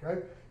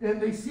 okay? And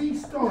they see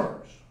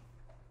stars.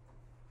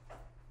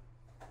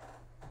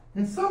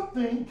 And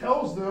something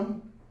tells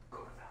them, go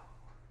to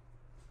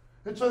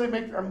Valinor. And so they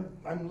make,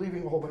 I'm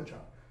leaving a whole bunch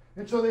out.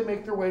 And so they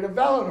make their way to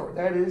Valinor.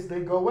 That is,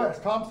 they go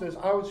west. Tom says,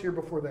 I was here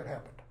before that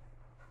happened.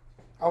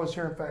 I was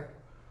here, in fact,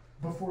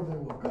 before they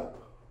woke up.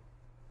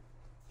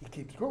 He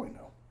keeps going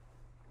now.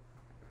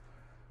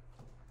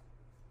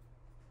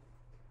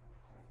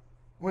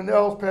 When the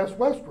elves passed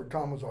westward,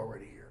 Tom was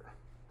already here,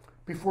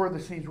 before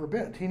the seas were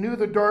bent. He knew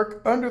the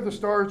dark under the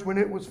stars when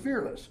it was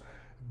fearless,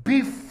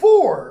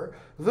 before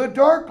the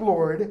Dark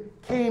Lord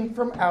came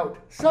from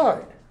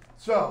outside.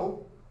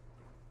 So,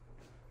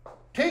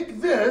 take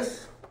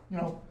this,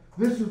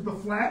 this is the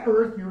flat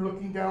earth. You're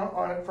looking down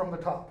on it from the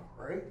top,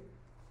 right?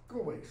 Go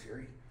away,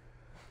 Siri.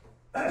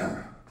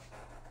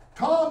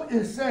 Tom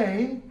is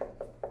saying,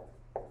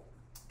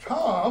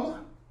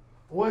 Tom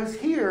was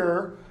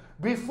here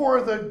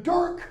before the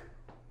Dark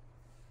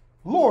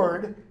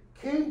Lord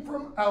came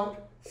from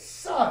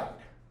outside.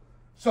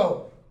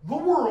 So, the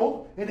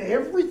world and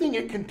everything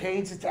it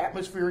contains, its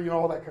atmosphere,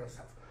 all that kind of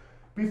stuff.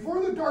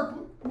 Before the Dark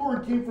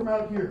Lord came from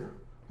out here,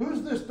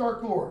 who's this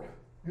Dark Lord?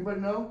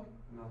 Anybody know?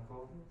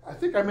 Melkor. I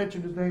think I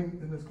mentioned his name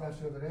in this class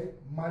the other day.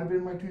 Might have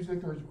been my Tuesday,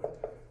 Thursday one.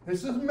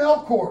 This is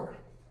Melkor,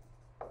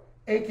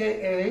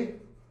 a.k.a.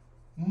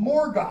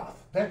 Morgoth.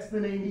 That's the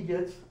name he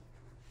gets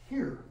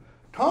here.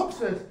 Tom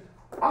says,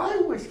 I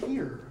was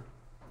here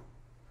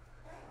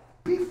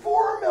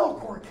before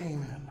Melkor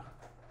came in.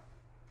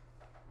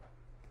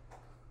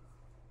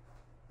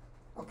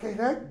 Okay,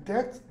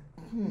 that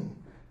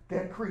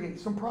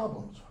creates some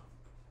problems.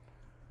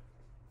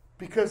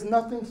 Because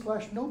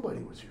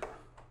nothing/nobody was here.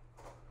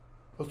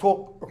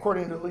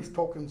 According to at least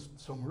Tolkien's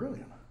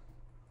Silmarillion.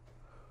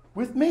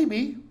 With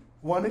maybe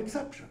one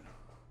exception.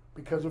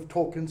 Because of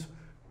Tolkien's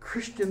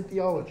Christian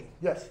theology.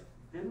 Yes?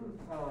 Didn't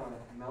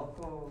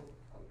Melkor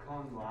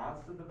come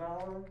last to the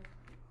Valar?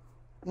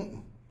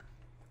 Mm-mm.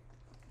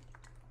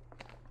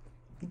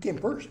 He came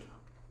first.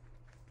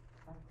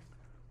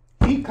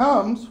 He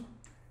comes,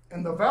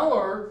 and the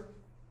Valar,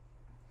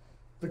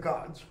 the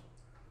gods,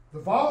 the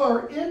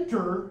Valar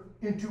enter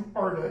into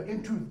Arda,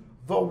 into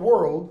the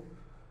world,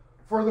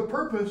 for the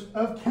purpose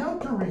of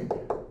countering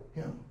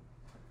him.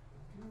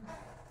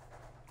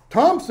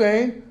 Tom's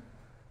saying,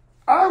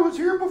 I was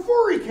here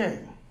before he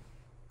came.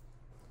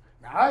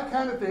 Now, I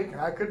kind of think,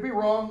 and I could be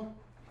wrong,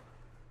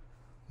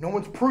 no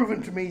one's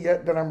proven to me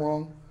yet that I'm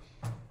wrong,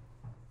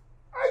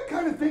 I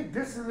kind of think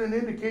this is an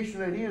indication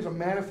that he is a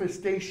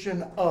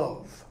manifestation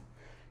of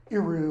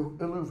Eru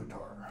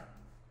Iluvatar,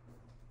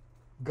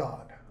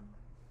 God.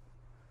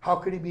 How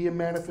could he be a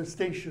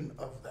manifestation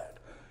of that?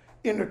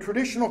 In a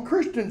traditional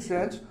Christian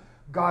sense,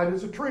 God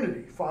is a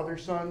Trinity, Father,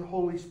 Son,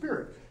 Holy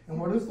Spirit. And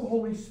what does the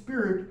Holy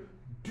Spirit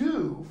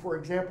do, for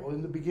example,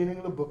 in the beginning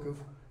of the book of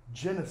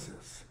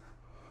Genesis?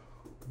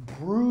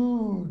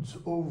 Broods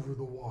over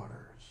the waters.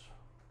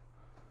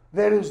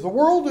 That is, the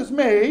world is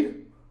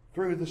made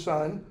through the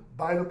Son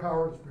by the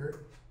power of the Spirit,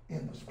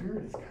 and the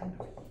Spirit is kind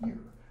of here.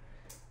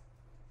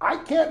 I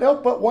can't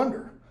help but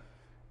wonder,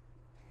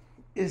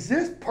 is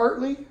this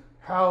partly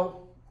how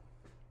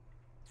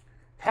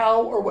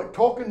or what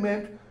Tolkien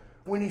meant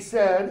when he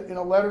said in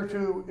a letter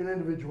to an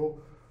individual,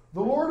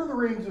 The Lord of the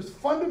Rings is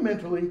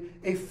fundamentally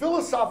a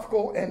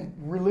philosophical and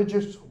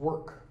religious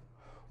work,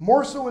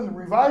 more so in the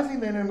revising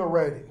than in the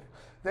writing.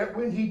 That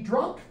when he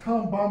dropped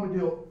Tom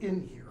Bombadil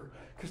in here,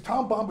 because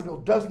Tom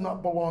Bombadil does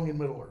not belong in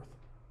Middle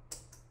Earth.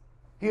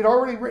 He had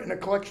already written a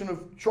collection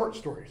of short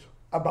stories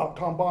about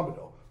Tom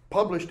Bombadil,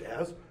 published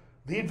as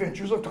The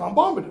Adventures of Tom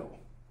Bombadil.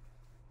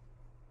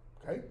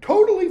 Okay?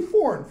 Totally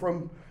foreign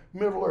from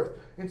Middle Earth.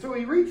 And so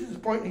he reaches this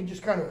point and he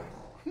just kind of,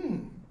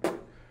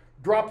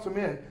 drops them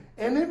in,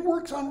 and then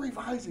works on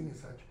revising and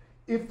such.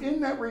 If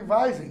in that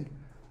revising,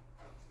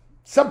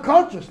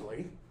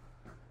 subconsciously,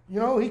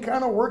 he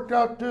kind of worked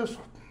out this,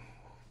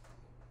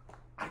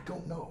 I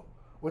don't know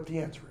what the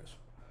answer is.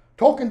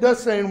 Tolkien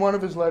does say in one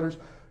of his letters,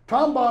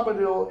 Tom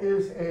Bombadil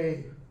is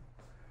a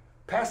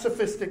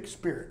pacifistic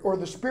spirit, or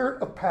the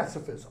spirit of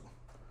pacifism.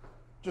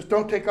 Just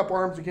don't take up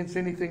arms against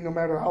anything, no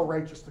matter how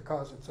righteous the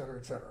cause, etc.,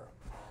 etc.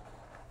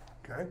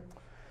 Okay?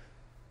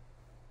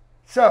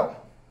 So,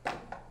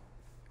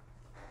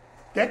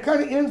 that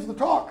kind of ends the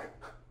talk.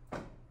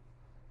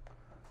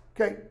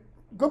 Okay,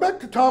 go back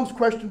to Tom's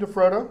question to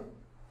Frodo.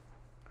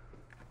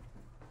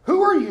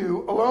 Who are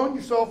you, alone,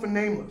 yourself, and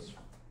nameless?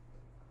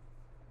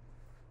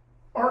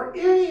 Are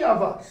any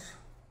of us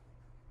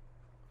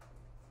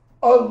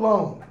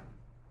alone?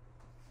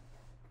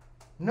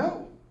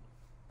 No.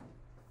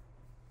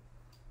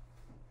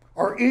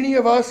 Are any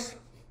of us,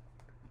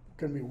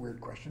 going to be a weird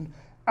question,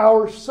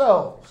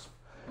 ourselves?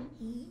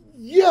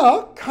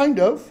 Yeah, kind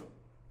of.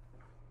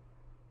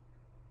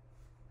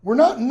 We're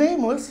not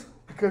nameless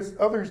because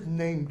others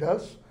named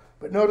us,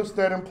 but notice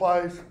that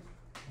implies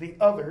the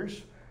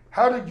others.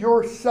 How did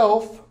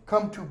yourself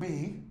come to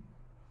be?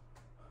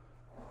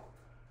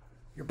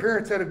 Your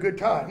parents had a good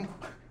time,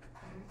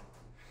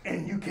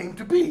 and you came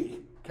to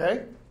be,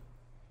 okay?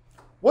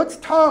 What's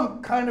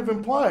Tom kind of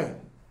implying?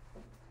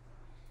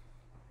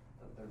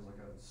 That there's like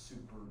a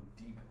super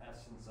deep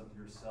essence of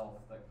yourself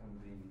that can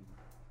be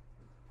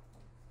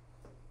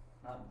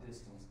not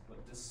distanced,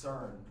 but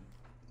discerned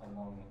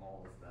among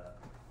all of that.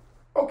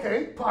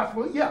 Okay,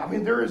 possibly, yeah. I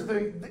mean, there is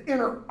the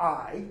inner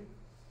I,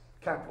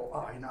 capital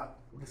I, not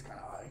this kind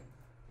of I.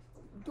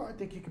 So I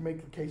think you can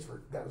make the case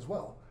for that as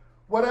well.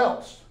 What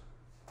else?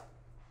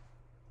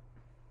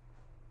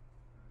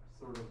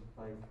 Sort of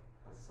like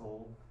a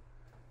soul.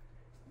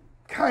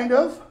 Kind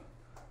of.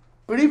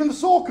 But even the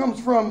soul comes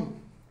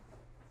from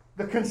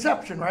the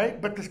conception,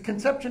 right? But this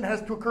conception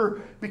has to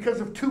occur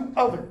because of two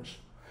others.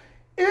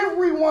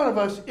 Every one of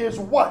us is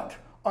what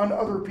on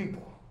other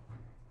people?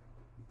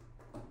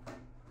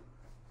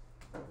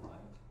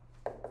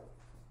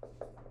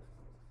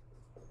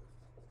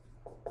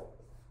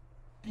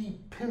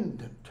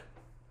 Dependent.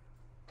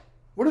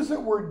 What does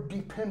that word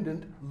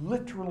dependent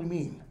literally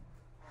mean?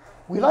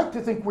 We like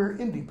to think we're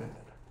independent.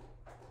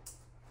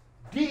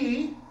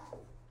 D,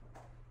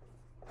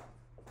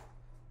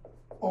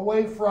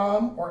 away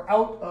from or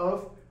out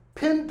of,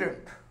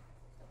 pendant.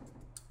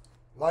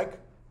 Like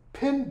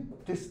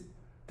this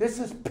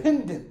is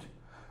pendant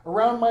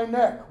around my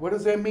neck. What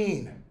does that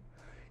mean?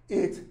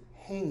 It's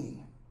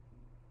hanging.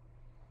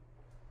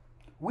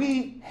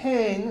 We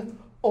hang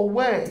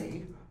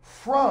away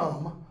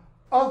from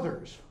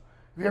others.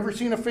 Have you ever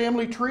seen a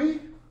family tree?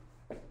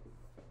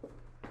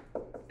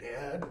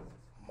 Dad,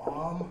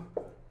 Mom,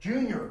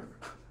 Junior.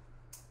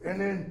 And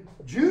then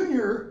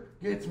Junior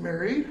gets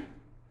married,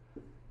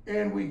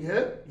 and we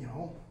get,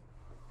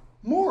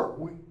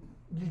 more.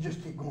 You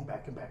just keep going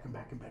back and back and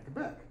back and back and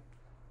back.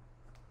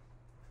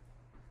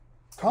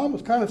 Tom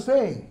was kind of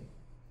saying,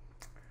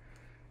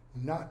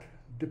 not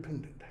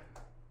dependent.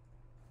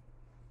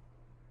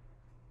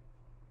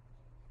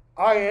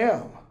 I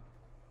am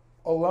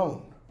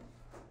alone,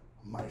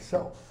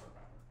 myself,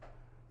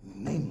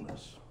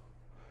 nameless.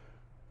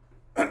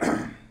 I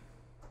don't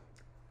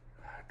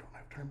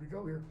have time to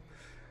go here,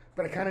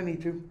 but I kind of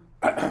need to.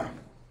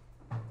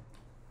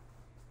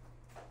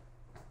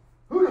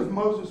 Who does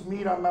Moses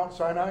meet on Mount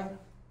Sinai?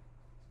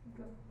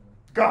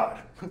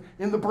 God,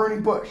 in the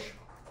burning bush,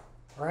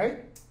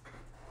 right?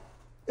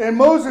 And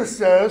Moses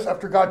says,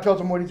 after God tells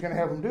him what he's going to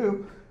have him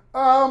do,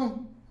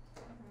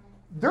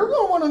 they're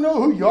going to want to know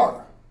who you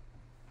are.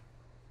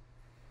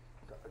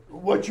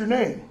 What's your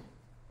name?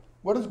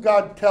 What does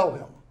God tell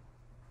him?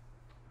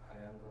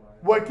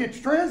 What gets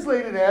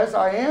translated as,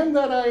 I am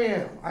that I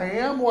am. I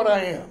am what I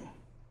am.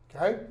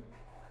 Okay?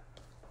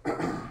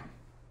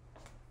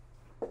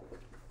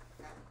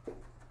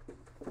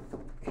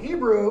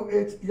 Hebrew,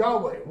 it's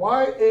Yahweh.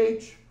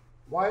 Y-H-W-H.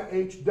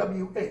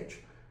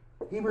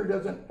 Hebrew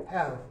doesn't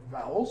have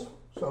vowels,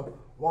 so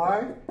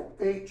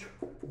Y-H-W-H.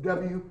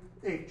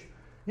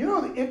 You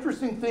know the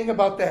interesting thing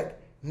about that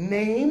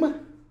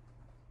name?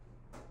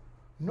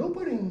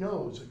 Nobody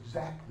knows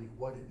exactly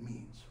what it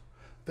means.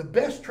 The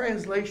best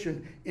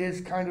translation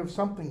is kind of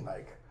something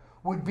like,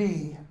 would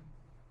be,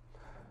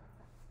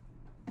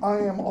 I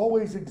am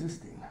always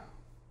existing.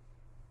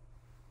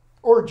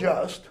 Or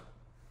just,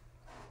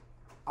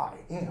 I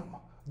am.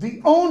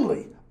 The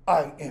only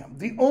I am.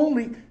 The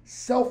only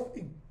self.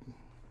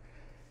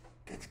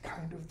 That's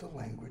kind of the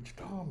language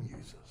Tom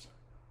uses.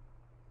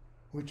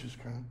 Which is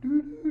kind of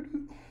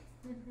doo-doo-doo.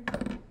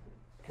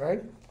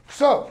 Okay?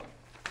 So,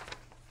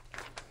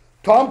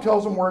 Tom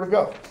tells him where to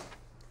go,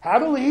 how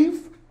to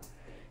leave,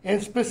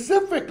 and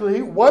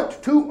specifically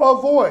what to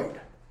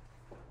avoid.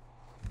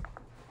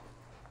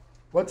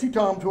 What's he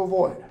tell him to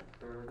avoid?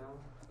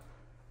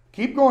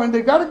 Keep going.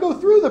 They've got to go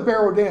through the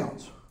Barrow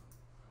Downs.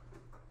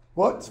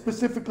 What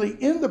specifically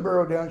in the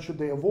Barrow Downs should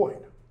they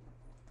avoid?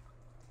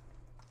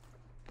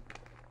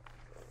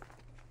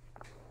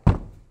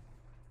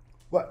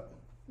 What?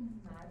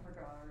 I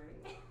forgot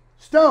already.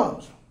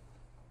 Stones.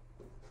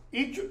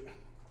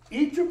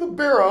 Each of the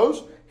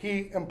barrows,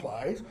 he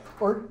implies,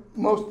 or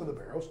most of the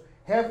barrows,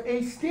 have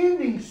a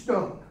standing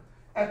stone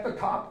at the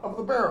top of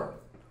the barrel.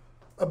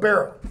 A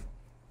barrel.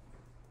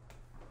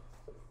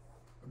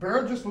 A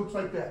barrel just looks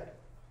like that.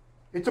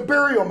 It's a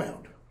burial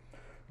mound.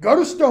 Go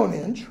to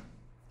Stonehenge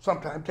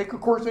sometime. Take a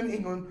course in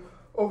England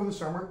over the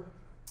summer.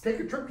 Take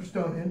a trip to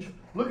Stonehenge.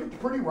 Look at the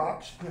pretty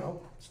rocks,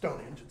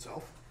 Stonehenge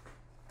itself.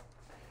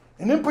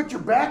 And then put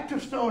your back to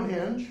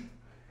Stonehenge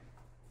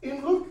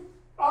and look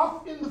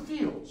off in the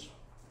fields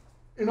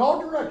in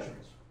all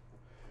directions.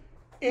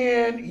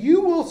 And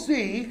you will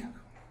see,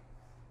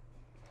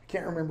 I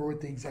can't remember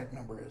what the exact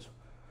number is,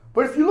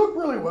 but if you look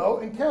really well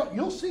and count,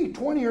 you'll see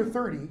 20 or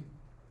 30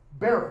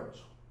 barrows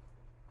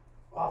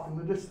off in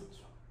the distance.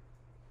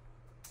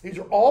 These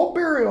are all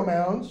burial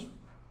mounds,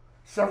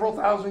 several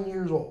thousand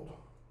years old.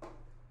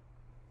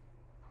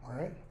 All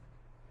right?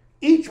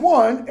 Each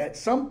one, at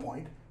some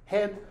point,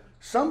 had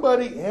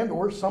somebody and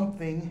or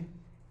something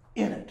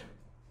in it.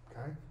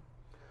 Okay?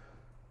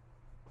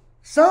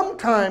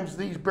 Sometimes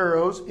these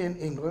barrows in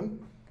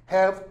England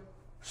have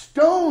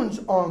stones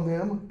on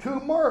them to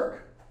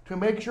mark, to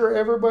make sure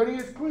everybody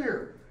is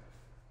clear.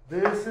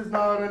 This is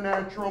not a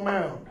natural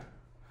mound.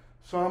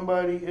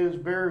 Somebody is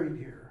buried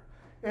here.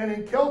 And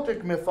in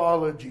Celtic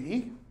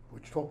mythology,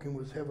 which Tolkien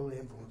was heavily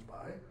influenced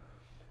by,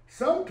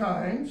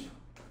 sometimes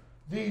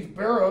these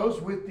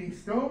barrows with these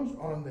stones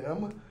on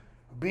them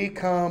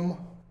become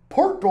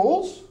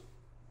portals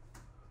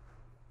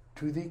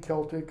to the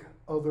Celtic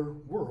other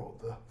world,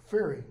 the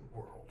fairy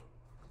world.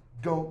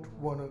 Don't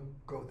want to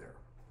go there,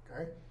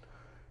 okay?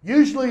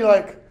 Usually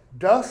like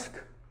dusk,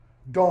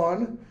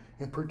 dawn,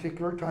 in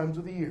particular times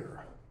of the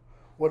year.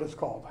 What is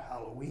called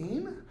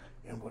Halloween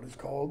and what is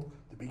called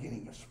the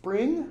beginning of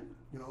spring,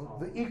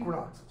 the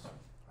equinoxes,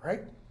 all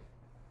right?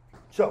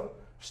 So,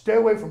 stay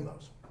away from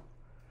those.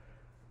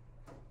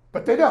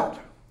 But they don't.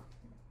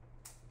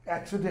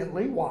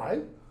 Accidentally,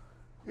 why?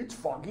 It's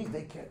foggy,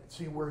 they can't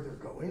see where they're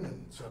going,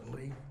 and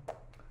suddenly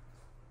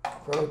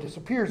Frodo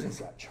disappears and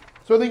such.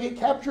 So they get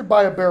captured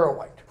by a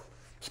Barrow-wight,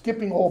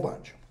 skipping a whole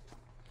bunch.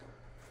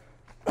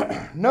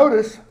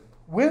 Notice,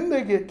 when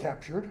they get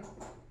captured,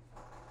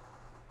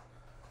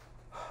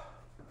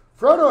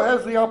 Frodo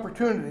has the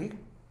opportunity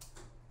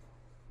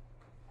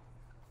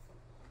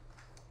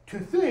to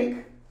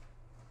think,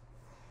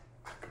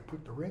 I could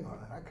put the ring on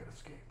and I could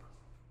escape.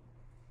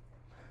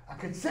 I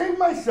could save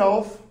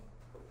myself.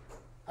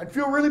 I'd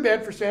feel really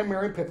bad for Sam,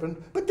 Merry, and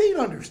Pippin, but they'd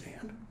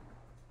understand.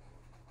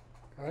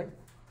 Okay?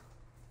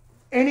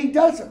 And he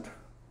doesn't.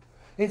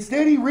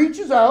 Instead, he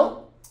reaches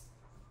out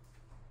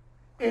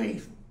and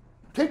he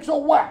takes a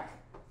whack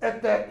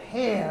at that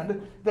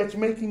hand that's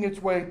making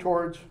its way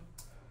towards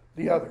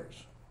the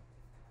others.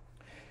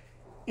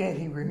 And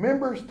he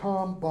remembers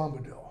Tom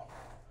Bombadil.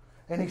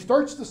 And he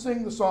starts to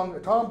sing the song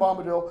that Tom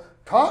Bombadil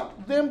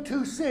taught them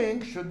to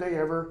sing should they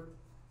ever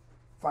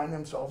find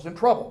themselves in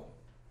trouble.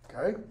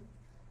 Okay?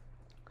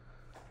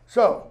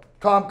 So,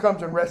 Tom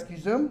comes and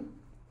rescues him.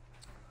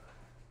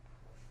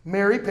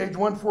 Mary, page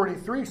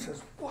 143,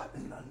 says, "What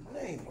in the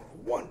name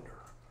of wonder?"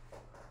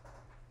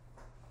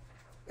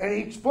 And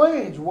he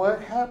explains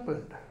what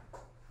happened.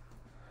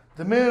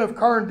 The men of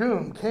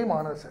Carn-Dûm came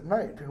on us at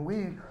night, and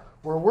we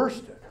were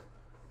worsted.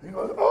 And he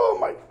goes, "Oh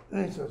my,"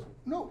 and he says,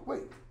 "No,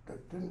 wait,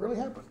 that didn't really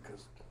happen."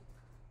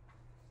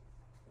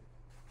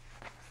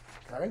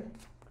 Okay?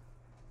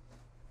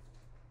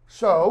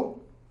 So,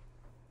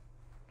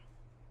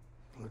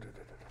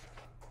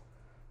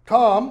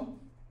 Tom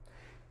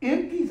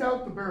empties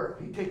out the barrel.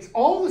 He takes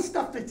all the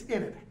stuff that's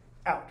in it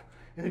out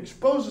and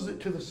exposes it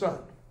to the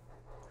sun.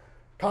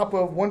 Top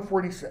of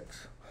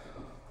 146.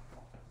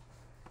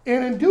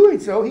 And in doing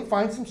so, he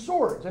finds some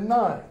swords and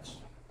knives.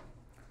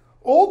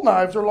 Old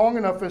knives are long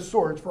enough as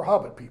swords for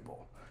hobbit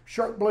people.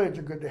 Sharp blades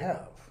are good to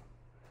have.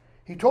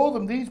 He told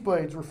them these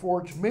blades were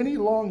forged many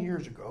long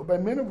years ago by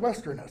men of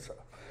Westernessa.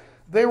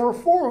 They were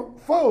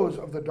foes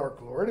of the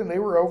Dark Lord, and they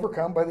were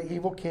overcome by the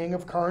evil king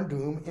of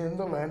Carn-Dûm in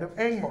the land of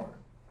Angmar.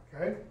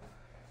 Okay?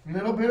 A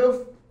little bit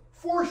of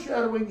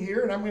foreshadowing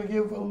here, and I'm going to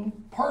give a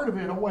part of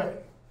it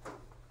away.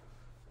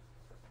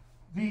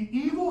 The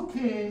evil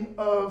king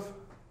of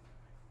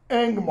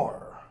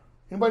Angmar.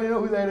 Anybody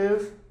know who that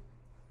is?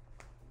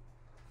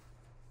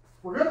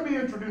 We're going to be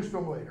introduced to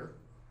him later.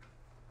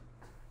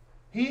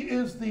 He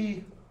is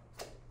the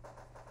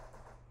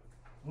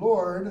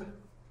Lord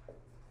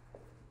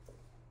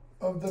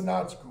of the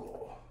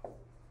Nazgul,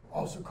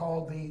 also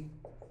called the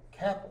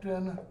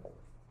Captain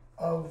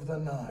of the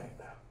Nine.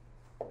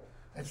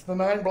 It's the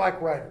 9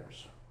 Black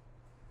Riders.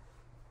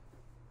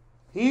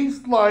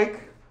 He's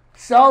like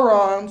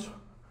Sauron's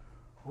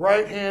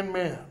right-hand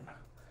man.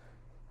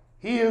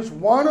 He is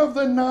one of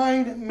the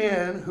 9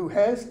 men who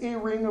has a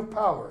ring of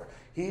power.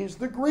 He is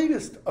the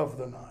greatest of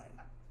the 9.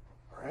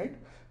 Right?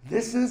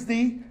 This is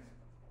the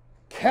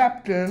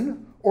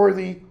captain or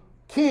the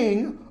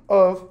king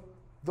of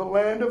the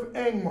land of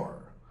Angmar.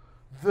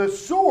 The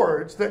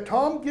swords that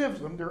Tom gives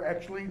them, they're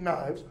actually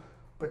knives,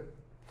 but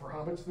for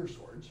hobbits they're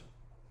swords.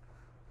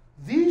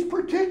 These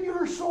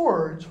particular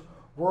swords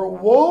were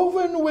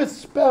woven with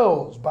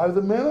spells by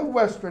the men of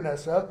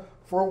Westernessa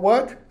for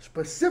what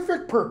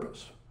specific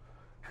purpose?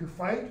 To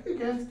fight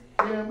against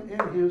him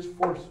and his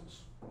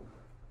forces.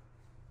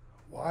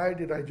 Why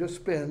did I just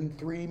spend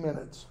 3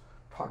 minutes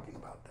talking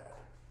about that?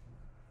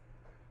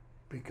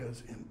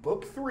 Because in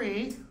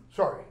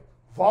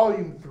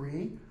volume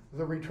 3,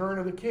 The Return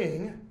of the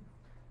King,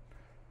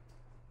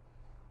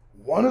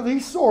 one of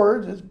these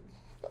swords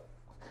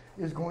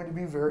is going to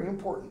be very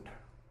important.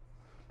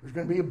 There's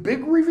going to be a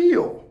big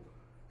reveal,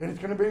 and it's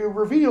going to be a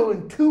reveal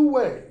in 2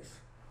 ways.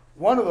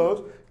 One of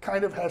those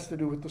kind of has to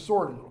do with the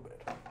sword a little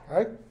bit.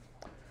 Okay?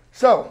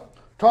 So,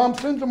 Tom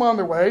sends them on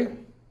their way.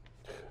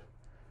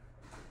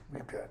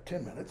 We've got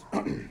 10 minutes.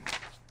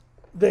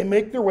 They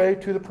make their way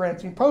to the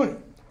Prancing Pony.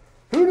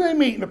 Who do they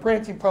meet in the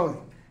Prancing Pony?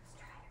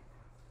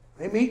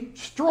 They meet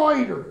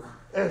Strider,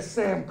 as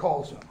Sam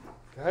calls him.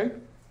 Okay?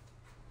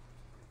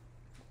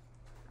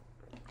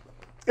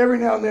 Every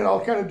now and then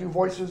I'll kind of do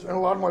voices, and a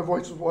lot of my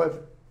voices will have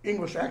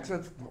English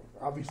accents,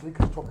 obviously,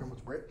 because Tolkien was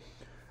Brit,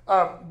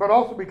 but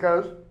also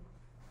because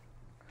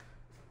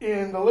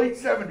in the late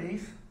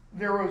 70s,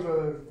 there was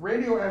a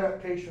radio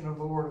adaptation of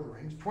The Lord of the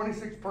Rings,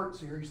 26-part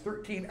series,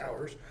 13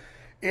 hours,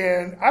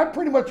 and I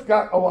pretty much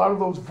got a lot of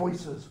those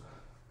voices,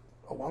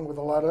 along with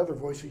a lot of other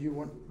voices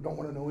you don't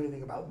want to know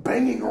anything about,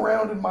 banging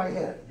around in my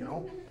head, you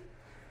know.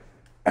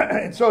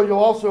 And so you'll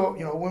also,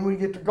 you know, when we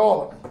get to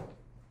Gollum,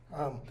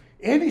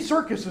 Andy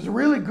Serkis is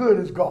really good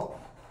as Gollum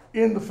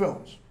in the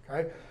films,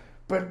 okay?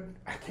 But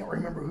I can't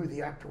remember who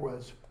the actor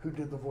was who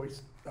did the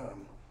voice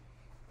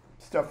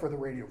stuff for the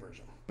radio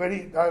version. But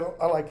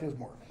I like his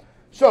more.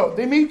 So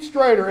they meet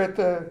Strider at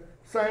the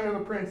sign of the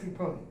Prancing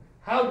Pony.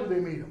 How do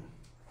they meet him?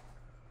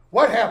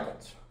 What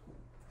happens?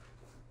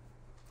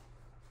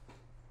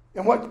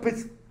 And why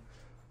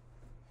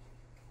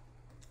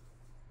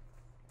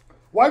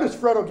does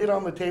Frodo get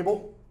on the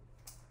table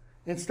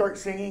and start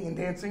singing and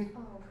dancing?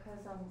 Oh, because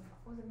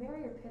was it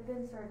Merry or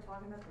Pippin started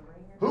talking about the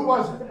ring? Who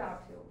was it?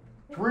 About to.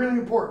 It's really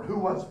important. Who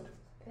was it?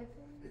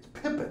 Pippin? It's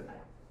Pippin.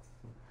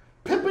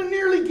 Pippin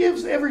nearly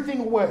gives everything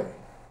away.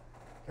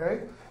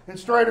 Okay? And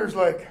Strider's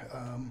like,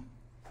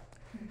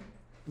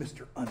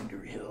 Mr.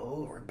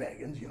 Underhill or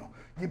Baggins, you know,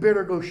 you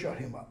better go shut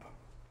him up.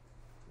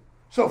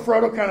 So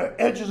Frodo kind of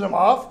edges him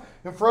off,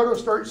 and Frodo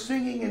starts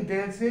singing and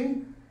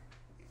dancing.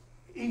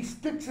 He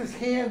sticks his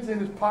hands in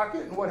his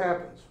pocket, and what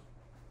happens?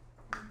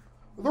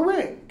 The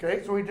ring.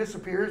 Okay, so he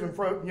disappears, and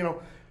Frodo, you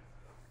know,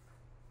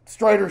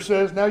 Strider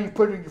says, now you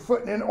put your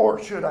foot in,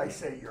 or should I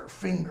say your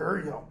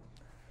finger, you know.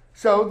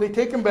 So they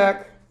take him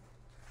back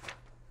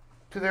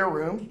to their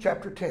rooms,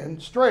 chapter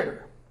 10,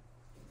 Strider.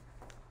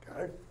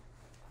 Okay.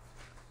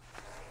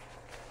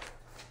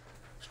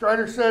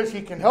 Strider says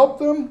he can help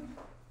them,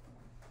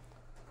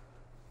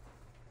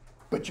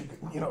 but you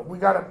know we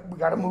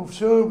gotta move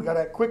soon. We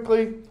gotta act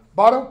quickly.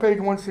 Bottom page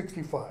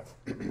 165.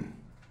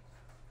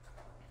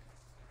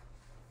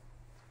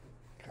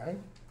 Okay.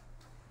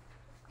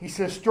 He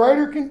says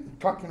Strider can,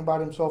 talking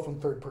about himself in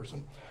third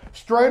person.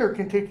 Strider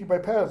can take you by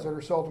paths that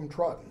are seldom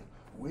trodden.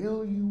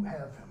 Will you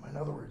have him? In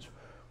other words,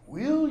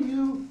 will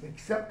you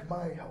accept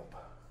my help?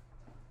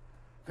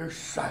 There's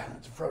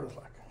silence. Frodo's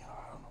like,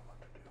 I don't know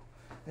what to do.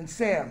 And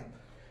Sam,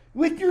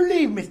 with your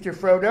leave, Mr.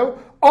 Frodo,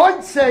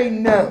 I'd say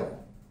no.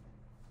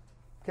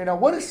 Okay, now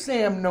what is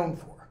Sam known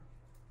for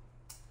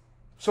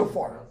so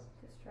far?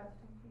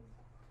 Distrusting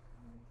people.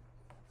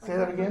 Say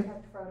that again?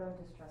 Protect Frodo,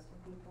 distrusting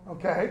people.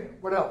 Okay,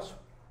 what else?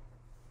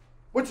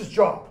 What's his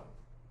job?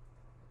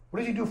 What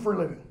does he do for a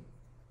living?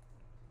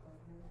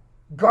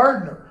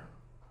 Gardener.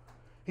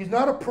 He's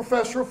not a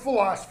professor of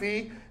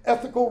philosophy,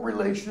 ethical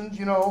relations,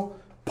 you know,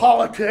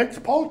 politics.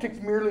 Politics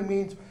merely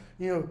means,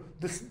 you know,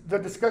 the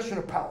discussion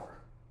of power.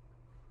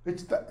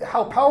 It's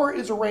how power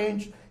is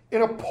arranged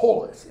in a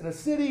polis, in a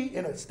city,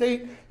 in a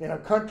state, in a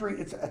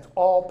country. That's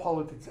all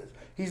politics is.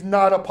 He's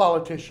not a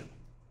politician.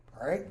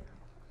 All right?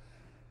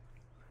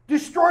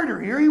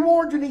 Strider here, he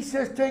warns and he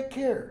says, take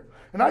care.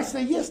 And I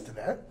say yes to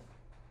that.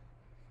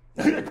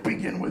 Let's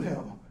begin with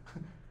him.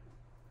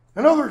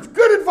 In other words,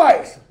 good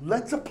advice.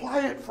 Let's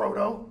apply it,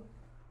 Frodo.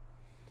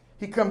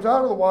 He comes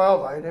out of the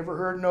wild. I never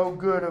heard no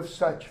good of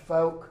such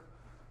folk.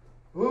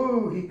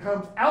 Ooh, he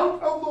comes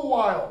out of the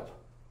wild.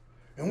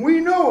 And we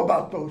know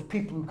about those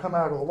people who come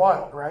out of the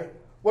wild, right?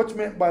 What's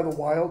meant by the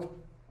wild?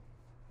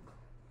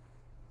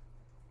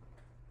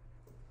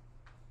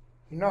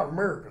 He's not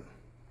American.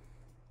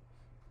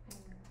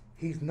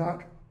 He's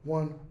not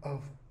one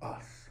of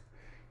us.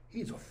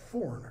 He's a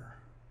foreigner.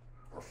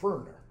 Or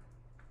foreigner.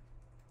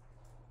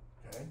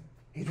 Okay?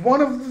 He's one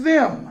of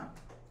them.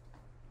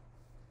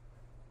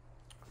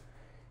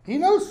 He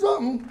knows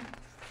something.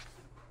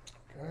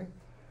 Okay?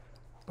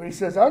 But he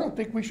says, I don't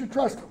think we should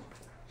trust him.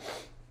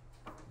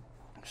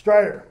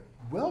 Strider,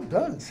 well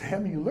done,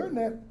 Sam. You learned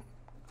that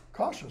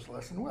cautious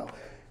lesson well.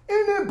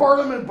 And then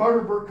Bartleman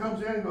Butterbur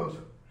comes in and goes,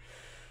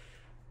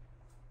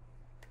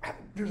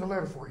 there's a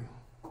letter for you.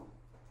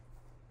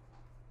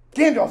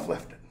 Gandalf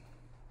left it.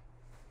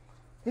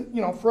 And,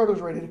 you know,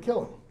 Frodo's ready to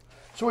kill him.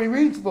 So he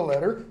reads the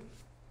letter.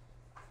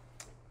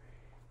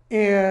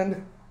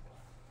 And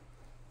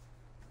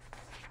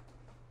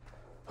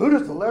who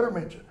does the letter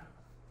mention?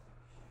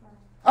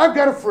 I've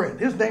got a friend.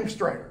 His name's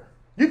Strider.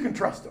 You can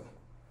trust him.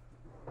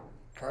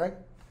 Okay?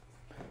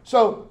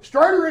 So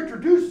Strider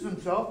introduces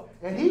himself,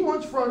 and he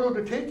wants Frodo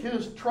to take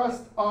his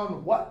trust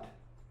on what?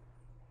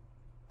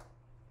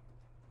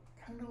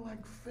 Kind of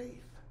like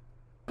faith.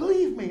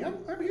 Believe me,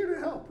 I'm here to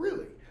help,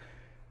 really.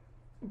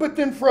 But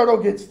then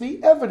Frodo gets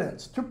the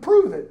evidence to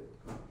prove it.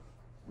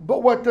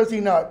 But what does he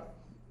not?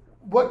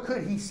 What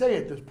could he say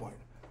at this point?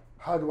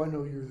 How do I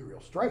know you're the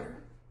real Strider?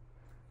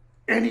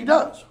 And he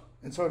does.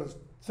 And so does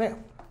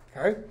Sam.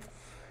 Okay?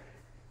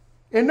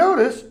 And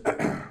notice,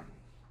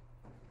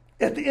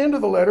 at the end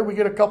of the letter, we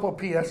get a couple of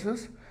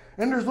PSs.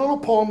 And there's a little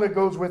poem that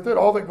goes with it.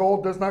 All that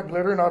gold does not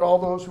glitter, not all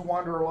those who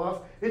wander are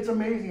lost. It's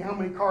amazing how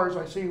many cars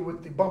I see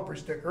with the bumper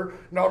sticker.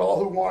 Not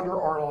all who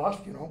wander are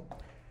lost, you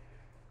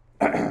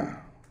know.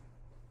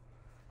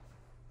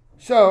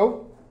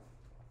 So,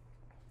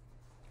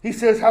 he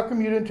says, how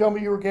come you didn't tell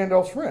me you were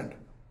Gandalf's friend?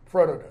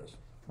 Frodo does.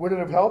 Would it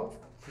have helped?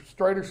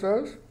 Strider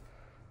says.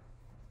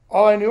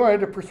 All I knew, I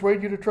had to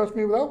persuade you to trust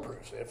me without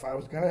proofs if I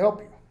was going to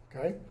help you.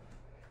 Okay?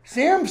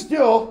 Sam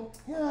still,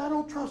 I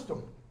don't trust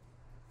him.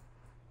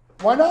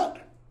 Why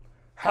not?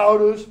 How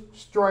does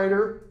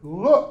Strider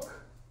look?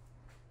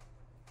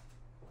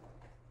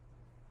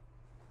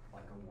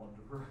 Like a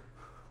wanderer.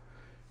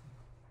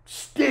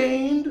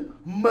 Stained,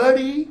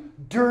 muddy,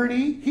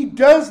 dirty. He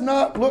does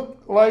not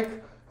look like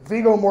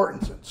Viggo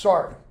Mortensen.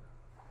 Sorry.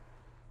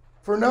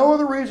 For no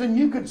other reason,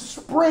 you could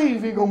spray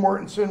Viggo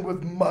Mortensen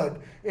with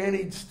mud and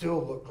he'd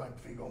still look like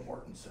Viggo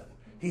Mortensen.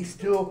 He's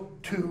still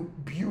too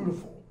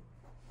beautiful.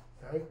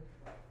 Okay?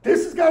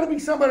 This has got to be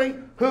somebody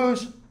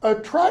who's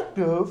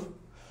attractive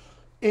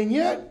and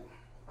yet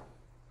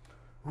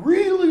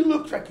really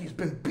looks like he's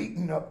been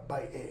beaten up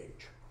by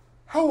age.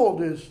 How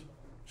old is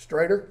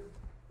Strider?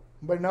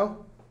 Anybody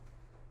know?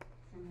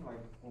 Like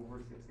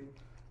over 60.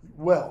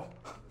 Well,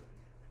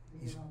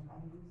 he's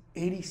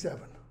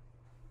 87.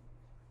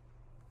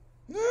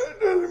 That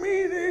doesn't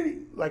mean 80,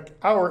 like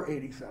our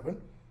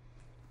 87.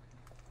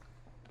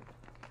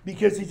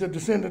 Because he's a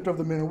descendant of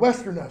the men of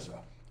Westernessa.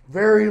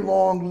 Very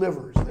long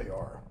livers they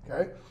are,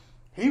 okay?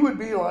 He would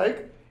be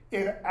like,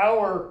 in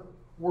our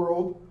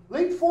world,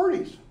 late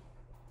 40s.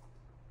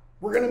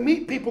 We're going to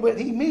meet people that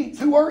he meets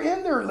who are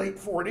in their late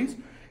 40s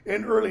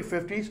and early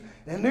 50s,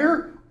 and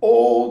they're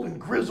old and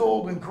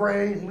grizzled and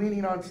gray and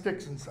leaning on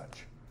sticks and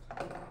such.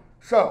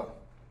 So,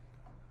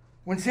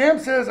 when Sam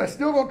says, I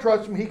still don't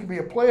trust him, he could be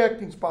a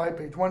play-acting spy,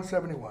 page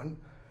 171,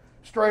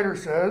 Strider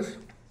says,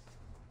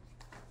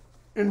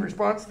 in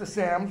response to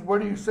Sam's,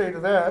 what do you say to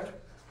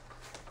that?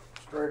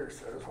 Strider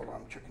says, hold on,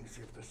 I'm checking to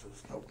see if this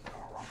is, nope,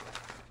 no, wrong.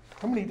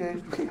 How many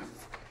days do we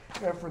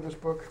have for this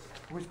book?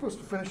 Are we supposed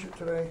to finish it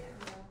today?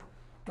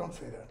 Don't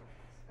say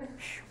that.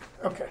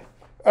 Okay.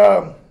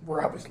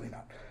 We're obviously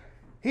not.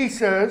 He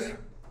says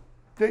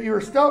that you're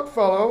a stout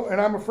fellow,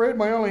 and I'm afraid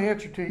my only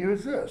answer to you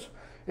is this.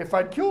 If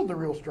I'd killed the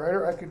real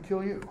Strider, I could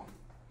kill you.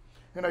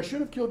 And I should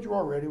have killed you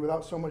already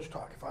without so much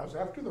talk. If I was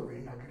after the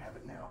ring, I could have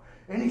it now.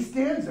 And he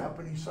stands up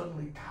and he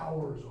suddenly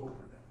towers over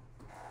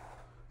them.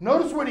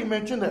 Notice what he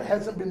mentioned that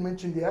hasn't been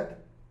mentioned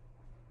yet.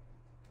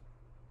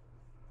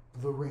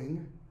 The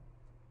ring.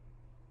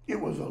 It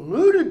was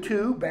alluded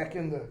to back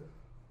in the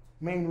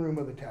main room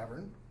of the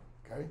tavern.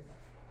 Okay?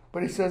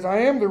 But he says, I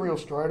am the real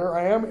Strider.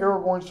 I am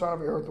Aragorn, son of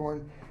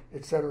Arathorn,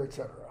 etc.,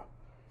 etc.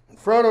 And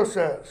Frodo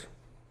says,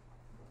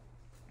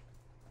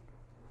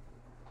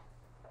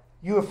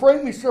 you have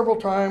frightened me several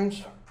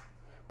times,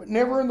 but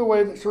never in the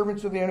way that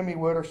servants of the enemy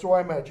would, or so I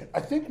imagine. I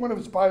think one of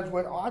his spies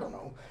would, I don't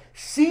know,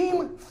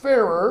 seem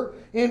fairer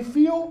and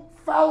feel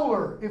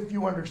fouler, if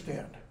you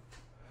understand.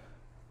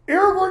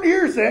 Aragorn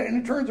hears that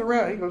and he turns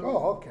around. He goes,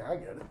 oh, okay, I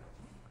get it.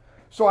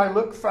 So I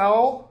look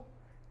foul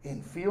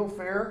and feel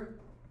fair?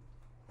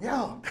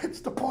 Yeah, that's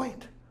the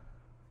point.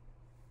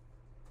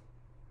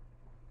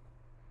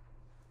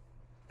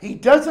 He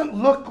doesn't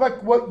look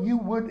like what you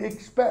would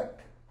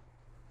expect.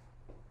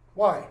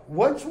 Why?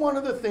 What's one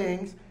of the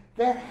things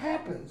that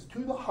happens to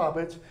the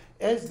hobbits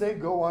as they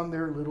go on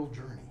their little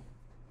journey?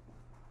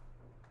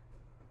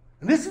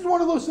 And this is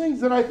one of those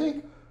things that I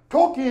think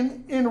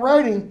Tolkien, in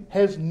writing,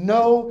 has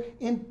no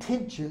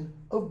intention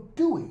of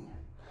doing.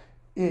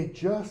 It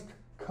just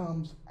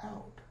comes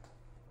out.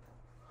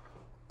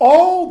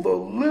 All the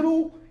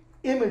little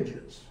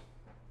images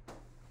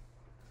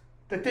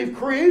that they've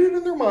created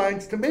in their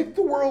minds to make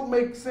the world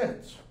make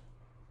sense.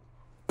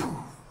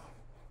 Poof,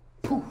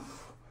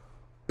 poof,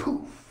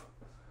 poof.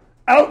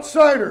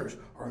 Outsiders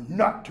are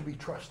not to be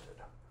trusted.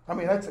 I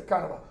mean, that's a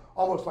kind of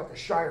almost like a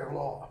Shire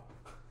law.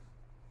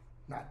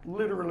 Not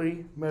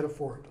literally,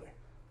 metaphorically.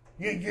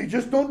 You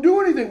just don't do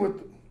anything with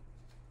them.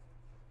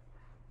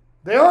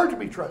 They are to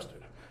be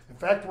trusted. In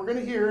fact, we're going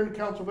to hear in the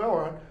Council of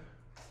Elrond,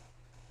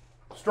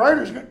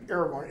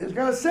 Aragorn is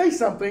going to say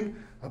something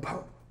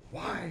about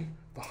why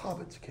the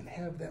hobbits can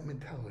have that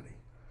mentality.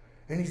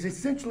 And he's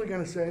essentially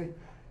going to say,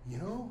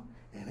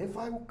 and if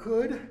I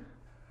could,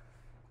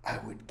 I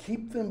would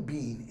keep them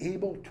being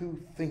able to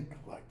think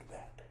like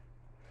that.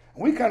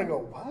 We kind of go,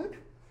 what?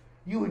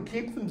 You would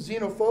keep them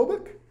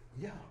xenophobic?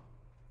 Yeah.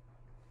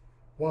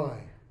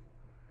 Why?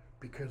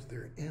 Because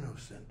they're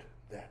innocent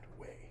that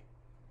way.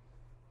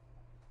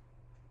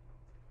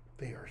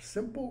 They are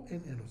simple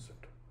and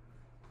innocent.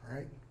 All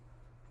right?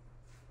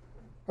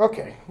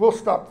 Okay, we'll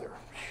stop there.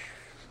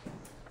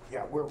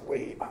 Yeah, we're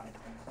way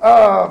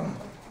behind.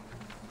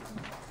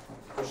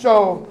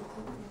 So,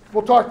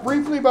 we'll talk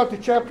briefly about the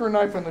chapter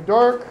Knife in the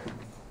Dark.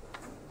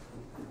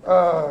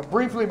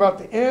 Briefly about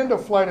the end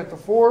of Flight at the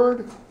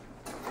Ford.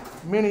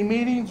 Many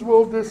meetings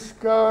we'll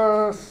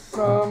discuss.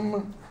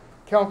 Some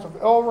Counts of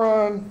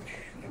Elrond.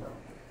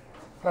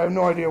 I have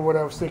no idea what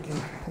I was thinking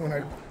when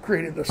I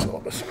created the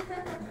syllabus.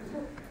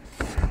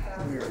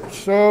 We are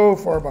so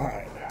far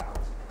behind.